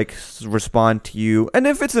would, like, respond to you. And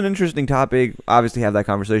if it's an interesting topic, obviously have that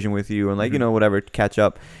conversation with you and, like, whatever, catch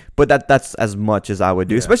up. But that's as much as I would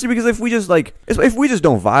do, especially because if we just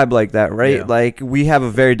don't vibe like that, right? Yeah. Like, we have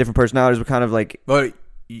a very different personalities. We're kind of like... But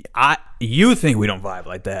you think we don't vibe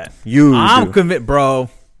like that. I'm convinced, bro.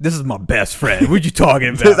 This is my best friend. What you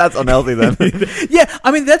talking about? That's unhealthy then. Yeah,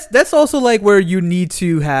 I mean that's also like where you need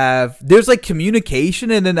to have. There's like communication,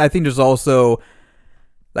 and then I think there's also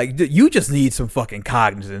like you just need some fucking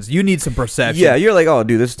cognizance. You need some perception. Yeah, you're like, oh,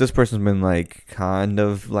 dude, this person's been like kind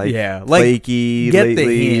of like flaky get lately.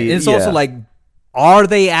 The hint. And it's also like, are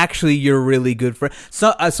they actually your really good friend?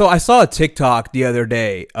 So I saw a TikTok the other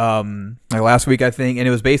day, like last week I think, and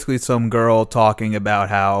it was basically some girl talking about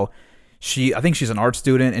how. I think she's an art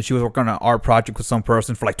student, and she was working on an art project with some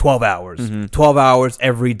person for like 12 hours. 12 hours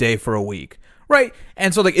every day for a week. Right?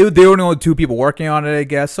 And so, like, there were only 2 people working on it, I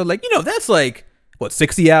guess. So, like, that's like, what,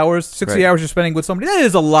 60 hours? 60 hours you're spending with somebody? That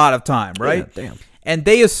is a lot of time, right? Yeah, damn. And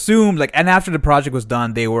they assumed, like, and after the project was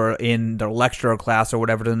done, they were in their lecture or class or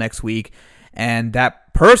whatever the next week, and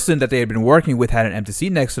that person that they had been working with had an empty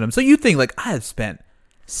seat next to them. So you think, like, I have spent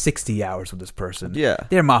 60 hours with this person. Yeah.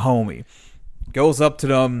 They're my homie. Goes up to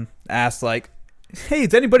them, asks like, "Hey,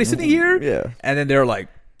 is anybody sitting here?" Yeah. And then they're like,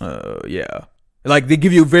 yeah." Like they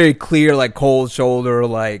give you a very clear, like cold shoulder,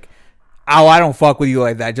 like, "Oh, I don't fuck with you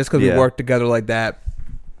like that just because we work together like that."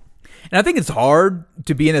 And I think it's hard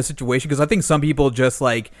to be in a situation because I think some people just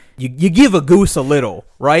like you give a goose a little,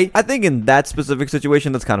 right? I think in that specific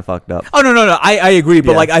situation, that's kind of fucked up. Oh no, I agree,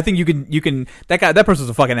 but like I think you can that person's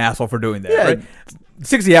a fucking asshole for doing that, right?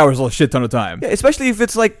 60 hours is a shit ton of time. Yeah, especially if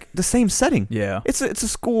it's like the same setting. Yeah. It's a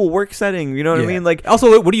school work setting, you know what I mean? Like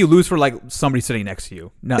also, what do you lose for like somebody sitting next to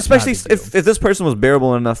you? Especially if this person was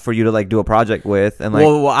bearable enough for you to like do a project with and like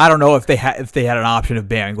well I don't know if they had an option of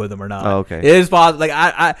bearing with them or not. Oh, okay. It is possible. Like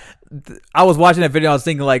I was watching that video, I was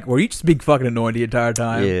thinking like, were you just being fucking annoying the entire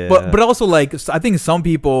time? Yeah. But also like I think some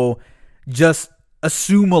people just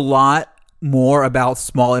assume a lot more about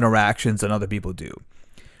small interactions than other people do.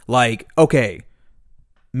 Like, okay,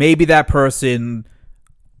 maybe that person,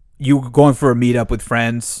 you were going for a meetup with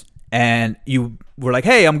friends and you were like,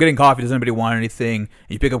 hey, I'm getting coffee. Does anybody want anything? And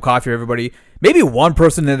you pick up coffee for everybody. Maybe one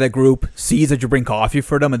person in that group sees that you bring coffee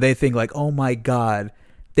for them and they think like, oh my God,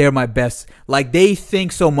 they're my best. Like they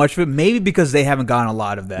think so much of it, maybe because they haven't gotten a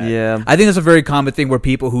lot of that. Yeah. I think that's a very common thing where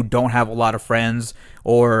people who don't have a lot of friends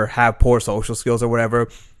or have poor social skills or whatever,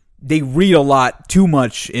 they read a lot too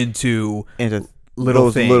much into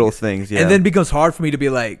little things, yeah. And then it becomes hard for me to be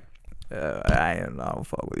like, I don't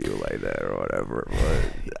fuck with you like that or whatever.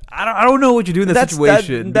 But I don't know what you do in that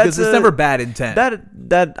situation because it's never bad intent.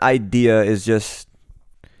 That idea is just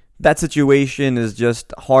that situation is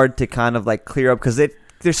just hard to kind of like clear up because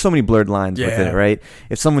there's so many blurred lines with it, right?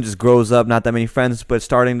 If someone just grows up, not that many friends, but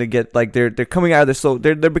starting to get like they're coming out of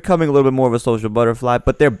they're becoming a little bit more of a social butterfly,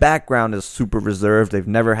 but their background is super reserved. They've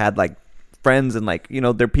never had like friends and like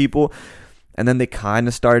they're people. And then they kind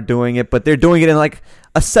of start doing it, but they're doing it in like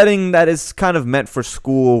a setting that is kind of meant for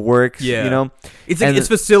school work. Yeah, it's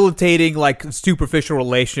facilitating like superficial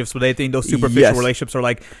relationships, but they think those superficial relationships are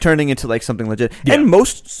like turning into like something legit. Yeah. And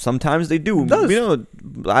sometimes they do.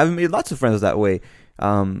 I've made lots of friends that way.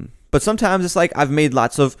 But sometimes it's like I've made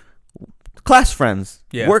lots of class friends,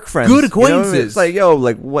 work friends, good acquaintances. It's like, yo,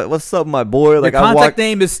 like what's up, my boy? Like your contact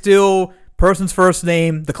name is still person's first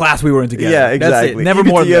name, the class we were in together. Yeah, exactly. That's it. Never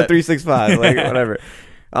more than that. 365, like whatever.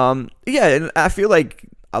 Yeah, and I feel like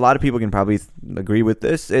a lot of people can probably agree with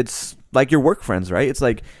this. It's like your work friends, right? It's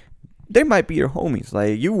like they might be your homies.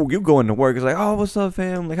 Like you go into work, it's like, oh, what's up,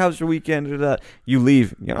 fam? Like, how's your weekend? You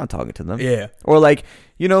leave, you're not talking to them. Yeah. Or like,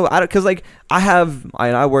 because like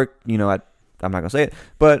I work, at. I'm not gonna say it,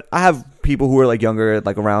 but I have people who are like younger,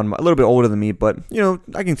 like around a little bit older than me, but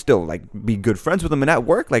I can still like be good friends with them. And at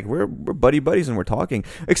work, like we're buddies and we're talking.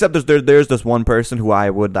 Except there's this one person who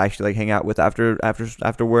I would actually like hang out with after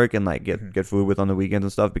work and like get food with on the weekends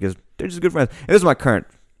and stuff because they're just good friends. And this is my current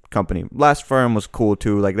company. Last firm was cool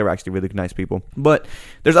too. Like they were actually really nice people. But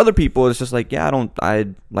there's other people. It's just like, I'm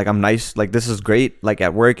nice. Like this is great. Like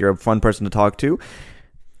at work, you're a fun person to talk to.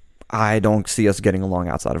 I don't see us getting along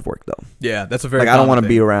outside of work, though. Yeah, that's a very I don't want to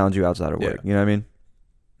be around you outside of work. Yeah. You know what I mean?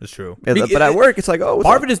 That's true. Yeah, but at work, it's like, oh, what's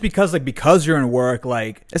part up? of it is because you're in work,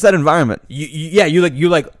 like It's that environment. you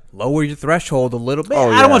lower your threshold a little bit. Oh,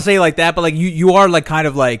 I yeah. don't want to say it like that, but like you are like kind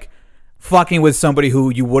of like fucking with somebody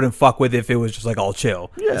who you wouldn't fuck with if it was just like all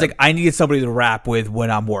chill. Yeah. It's like I needed somebody to rap with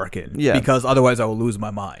when I'm working. Yeah. Because otherwise I will lose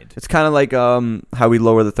my mind. It's kind of like how we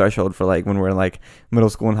lower the threshold for like when we're in like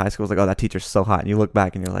middle school and high school. It's like, oh, that teacher's so hot, and you look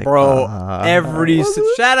back and you're like, Bro,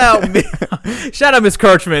 shout out Miss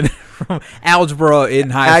Kirchman from algebra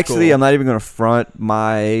in high school. Actually, I'm not even gonna front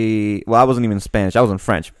I wasn't even in Spanish. I was in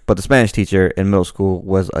French, but the Spanish teacher in middle school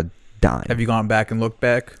was a dime. Have you gone back and looked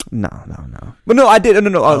back? No. But no, I did.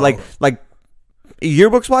 No. Oh. Like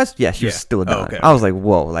yearbooks wise, yeah, she was Yeah. still a dime. Okay. I was like,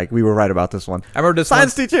 whoa, like we were right about this one. I remember this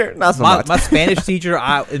Science one, teacher, not so my much. Spanish teacher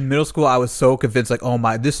in middle school, I was so convinced, like, oh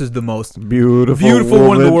my, this is the most Beautiful one in the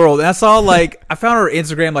woman. world. And I saw I found her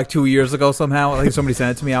Instagram like 2 years ago somehow. I think somebody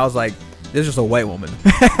sent it to me. I was like, this is just a white woman.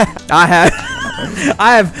 I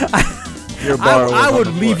would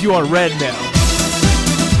leave you on red now.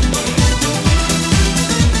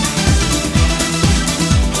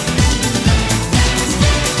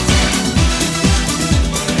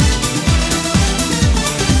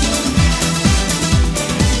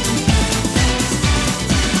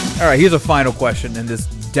 All right, here's a final question in this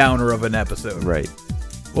downer of an episode. Right.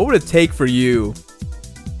 What would it take for you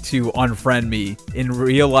to unfriend me in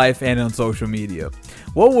real life and on social media?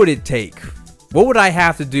 What would it take? What would I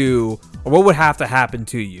have to do, or what would have to happen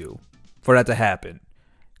to you for that to happen?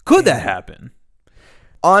 Could that happen?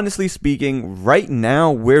 Honestly speaking, right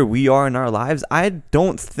now where we are in our lives, I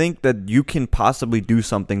don't think that you can possibly do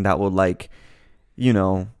something that would like,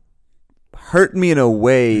 hurt me in a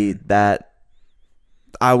way that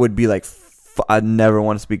I would be like, I never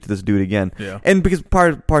want to speak to this dude again. Yeah. And because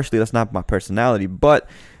partially that's not my personality, but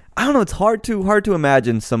I don't know. It's hard to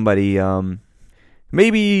imagine somebody.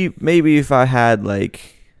 Maybe if I had like.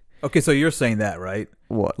 Okay, so you're saying that, right?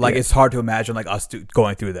 What? Like Yeah. it's hard to imagine like us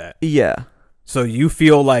going through that. Yeah. So you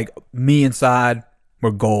feel like me inside,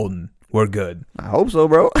 we're golden, we're good. I hope so,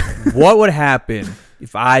 bro. What would happen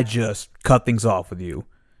if I just cut things off with you?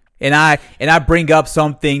 And I bring up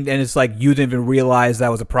something, and it's like you didn't even realize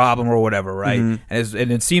that was a problem or whatever, right? Mm-hmm.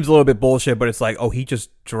 And it seems a little bit bullshit, but it's like, oh, he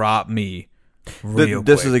just dropped me real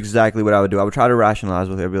This quick. is exactly what I would do. I would try to rationalize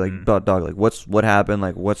with it. I'd be like, dog, like what happened?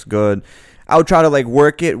 Like what's good? I would try to like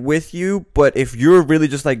work it with you, but if you're really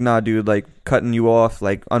just like, nah, dude, like cutting you off,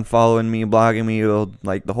 like unfollowing me, blogging me,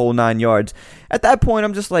 like the whole 9 yards, at that point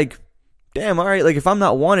I'm just like, damn, all right, like if I'm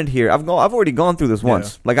not wanted here, I've already gone through this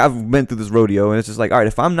once. Like I've been through this rodeo, and it's just like, all right,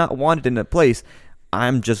 if I'm not wanted in a place,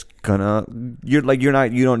 I'm just gonna you're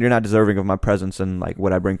not deserving of my presence and like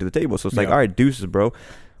what I bring to the table. So it's like, all right, deuces, bro.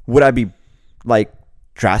 Would I be like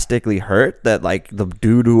drastically hurt that like the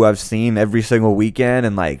dude who I've seen every single weekend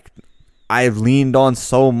and like I've leaned on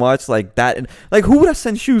so much like that, like who would I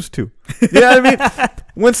send shoes to? You know what I mean?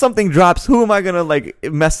 When something drops, who am I gonna like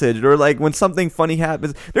message? Or like when something funny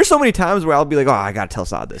happens, there's so many times where I'll be like, oh, I gotta tell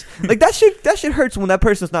Saad this. Like that shit hurts when that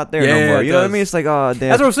person's not there no more. You know what I mean? It's like, oh damn.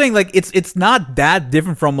 That's what I'm saying. Like it's not that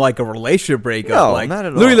different from like a relationship breakup. No, like, not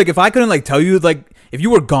at literally, all. like if I couldn't like tell you, like if you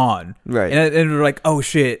were gone, Right. and we're like, oh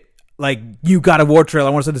shit, like you got a war trail. I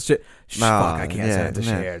want to send this shit. Fuck, I can't send it to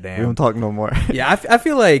share. We Damn. don't talk no more. Yeah, I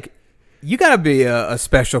feel like you gotta be a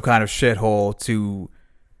special kind of shithole to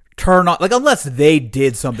turn on, like unless they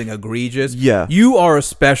did something egregious. Yeah. You are a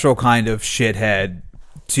special kind of shithead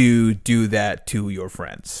to do that to your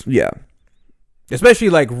friends. Yeah.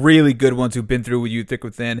 Especially like really good ones who've been through with you thick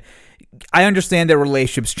or thin. I understand that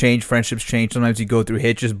relationships change, friendships change. Sometimes you go through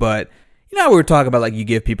hitches, but you know how we were talking about like you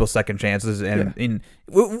give people second chances, and if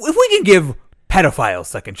we can give pedophiles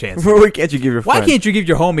second chances, Why can't you give your why friend? can't you give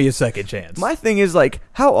your homie a second chance? My thing is like,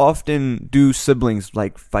 how often do siblings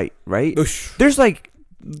like fight? Right? Oosh. There's like,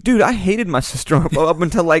 dude, I hated my sister up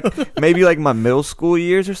until like maybe like my middle school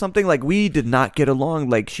years or something. Like we did not get along.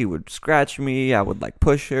 Like she would scratch me, I would like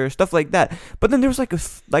push her, stuff like that. But then there was like a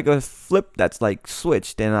flip that's like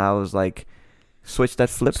switched, and I was like, switch that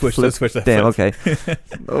flip. Switch that Damn. flip.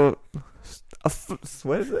 Okay.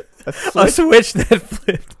 What is it? A switch that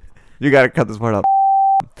flipped. You gotta cut this part out.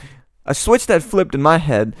 A switch that flipped in my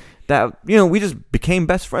head that, we just became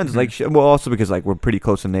best friends. Like, also because like we're pretty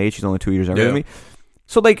close in age. She's only 2 years younger than me.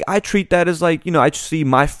 So like I treat that as like, I see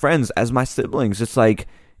my friends as my siblings. It's like,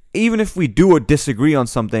 even if we do or disagree on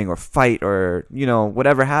something or fight or,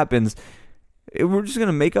 whatever happens, we're just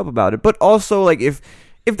gonna make up about it. But also like if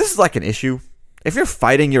this is like an issue, if you're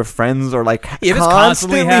fighting your friends or like if it's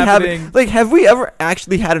constantly happening, having, like, have we ever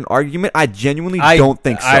actually had an argument? I genuinely don't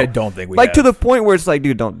think so. I don't think we like have. to the point where it's like,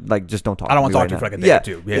 dude, just don't talk. I don't want to talk to you for like a day or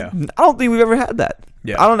two. Yeah. I don't think we've ever had that.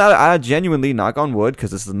 Yeah. I don't know. I genuinely, knock on wood,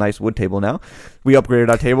 because this is a nice wood table now. We upgraded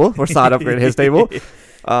our table. Or Saad upgraded his table.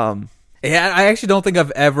 Yeah, I actually don't think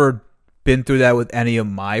I've ever been through that with any of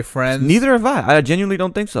my friends. Neither have I. I genuinely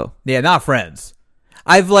don't think so. Yeah, not friends.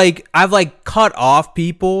 I've cut off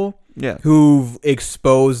people Yeah. who've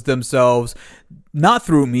exposed themselves not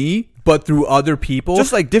through me, but through other people.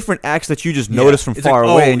 Just like different acts that you just notice from It's far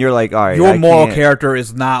like, away, oh, and you're like, all right, your I moral can't. character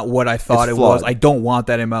is not what I thought It's it was. flawed. I don't want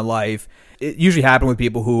that in my life. It usually happened with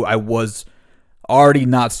people who I was already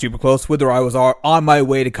not super close with, or I was on my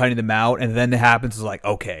way to cutting them out, and then it happens. It's like,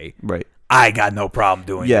 okay, Right. I got no problem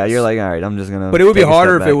doing Yeah, this. you're like, all right, I'm just gonna. But it would be take a step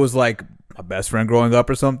harder if back. it was like a best friend growing up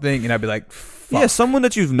or something, and I'd be like, fuck. Yeah, someone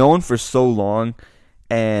that you've known for so long,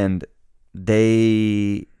 and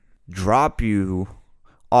they drop you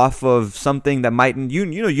off of something that might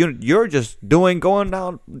you're just going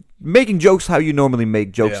down, making jokes how you normally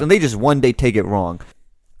make jokes, Yeah. and they just one day take it wrong.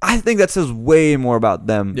 I think that says way more about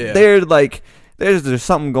them. Yeah. They're like, there's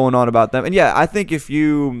something going on about them, and yeah, I think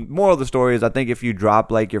moral of the story is, I think if you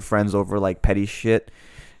drop like your friends over like petty shit,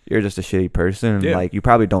 you're just a shitty person, and Yeah. like you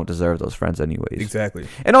probably don't deserve those friends anyways. Exactly.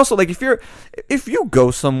 And also, like, if you go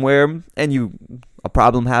somewhere and a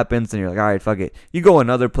problem happens and you're like, all right, fuck it. You go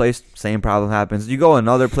another place, same problem happens. You go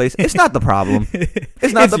another place, it's not the problem.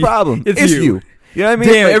 It's not It's the you. problem. It's It's you. you. You know what I mean?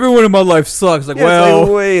 Damn, Like, everyone in my life sucks. Like, yeah, it's well, like,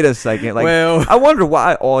 wait a second. Like, well. I wonder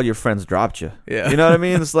why all your friends dropped you. Yeah. You know what I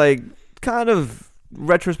mean? It's like, kind of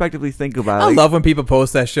retrospectively think about it. I Like, love when people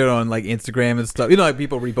post that shit on like Instagram and stuff. You know, like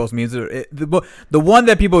people repost memes. The one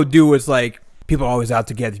that people do is like people are always out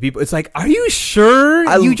to get people. It's like, are you sure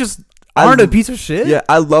you just aren't a piece of shit? Yeah,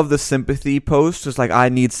 I love the sympathy post. It's like, I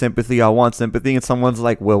need sympathy. I want sympathy. And someone's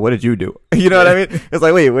like, well, what did you do? You know what I mean? It's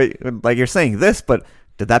like, wait. Like, you're saying this, but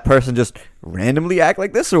did that person just randomly act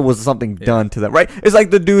like this, or was something done to them? Right? It's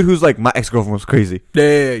like the dude who's like, my ex-girlfriend was crazy.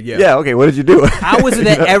 Yeah. Yeah, okay, what did you do? How is it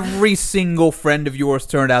that every single friend of yours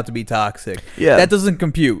turned out to be toxic? Yeah. That doesn't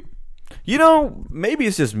compute. You know, maybe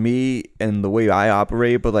it's just me and the way I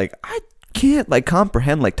operate, but like, I can't like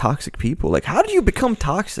comprehend like toxic people. Like, how do you become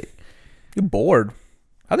toxic? You're bored.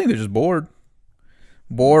 I think they're just bored.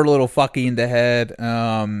 Bored, little fucky in the head.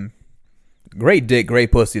 Great dick,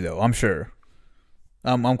 great pussy though, I'm sure.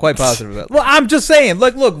 I'm quite positive of that. Well, I'm just saying,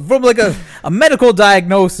 look, from like a medical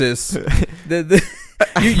diagnosis,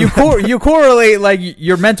 you correlate like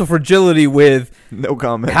your mental fragility with No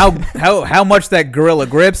comment. how much that gorilla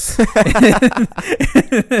grips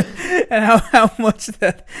and how much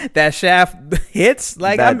that shaft hits.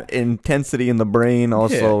 Like, that intensity in the brain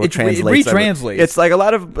also Yeah, it translates. retranslates. It's like a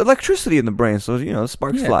lot of electricity in the brain, so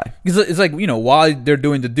sparks fly. It's like, while they're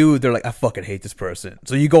doing the dude, they're like, I fucking hate this person.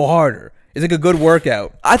 So you go harder. It's like a good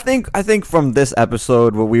workout. I think from this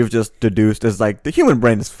episode, what we've just deduced is like the human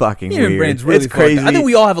brain is fucking Human weird. brain's really it's crazy. fucked. I think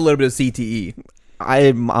we all have a little bit of CTE.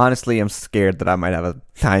 I honestly am scared that I might have a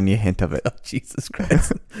tiny hint of it. Jesus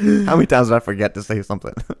Christ. How many times did I forget to say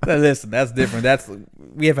something? Listen, that's different.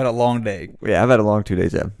 We have had a long day. Yeah, I've had a long 2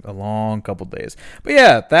 days. Yeah, A long couple days. But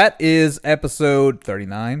yeah, that is episode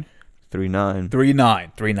 39. 39.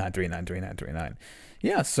 39.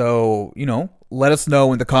 Yeah, so, let us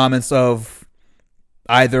know in the comments of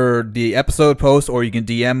either the episode post, or you can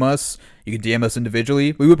DM us. You can DM us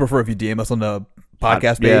individually. We would prefer if you DM us on the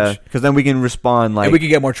podcast page. Yeah, because then we can respond like And we can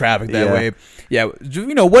get more traffic that Yeah. way. Yeah,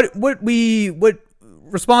 what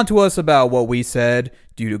respond to us about what we said.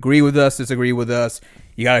 Do you agree with us? Disagree with us?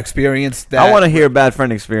 You got experience that? I want to hear bad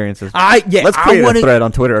friend experiences. I Let's create wanna a thread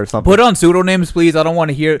on Twitter or something. put on pseudonyms, please. I don't want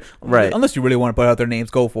to hear. Right. Unless you really want to put out their names,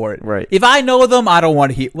 go for it. Right. If I know them, I don't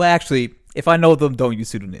want to hear. Well, actually, if I know them, don't use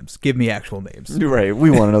pseudonyms. Give me actual names. You're right.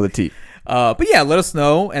 We want to know the tea. But yeah, let us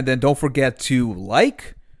know, and then don't forget to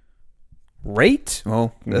like, rate.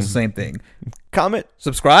 Well, that's the same thing. Comment,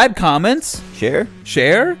 Subscribe, comments, share.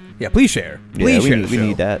 share. Yeah, please share. Yeah, Please we share. need- the we show.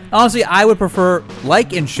 need that. Honestly, I would prefer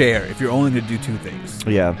like and share if you're only going to do two things.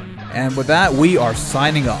 Yeah. And with that, we are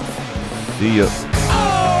signing off. See ya.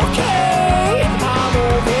 Okay, I'm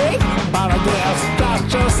okay, but I guess that's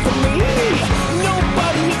just me.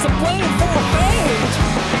 Nobody is to blame for my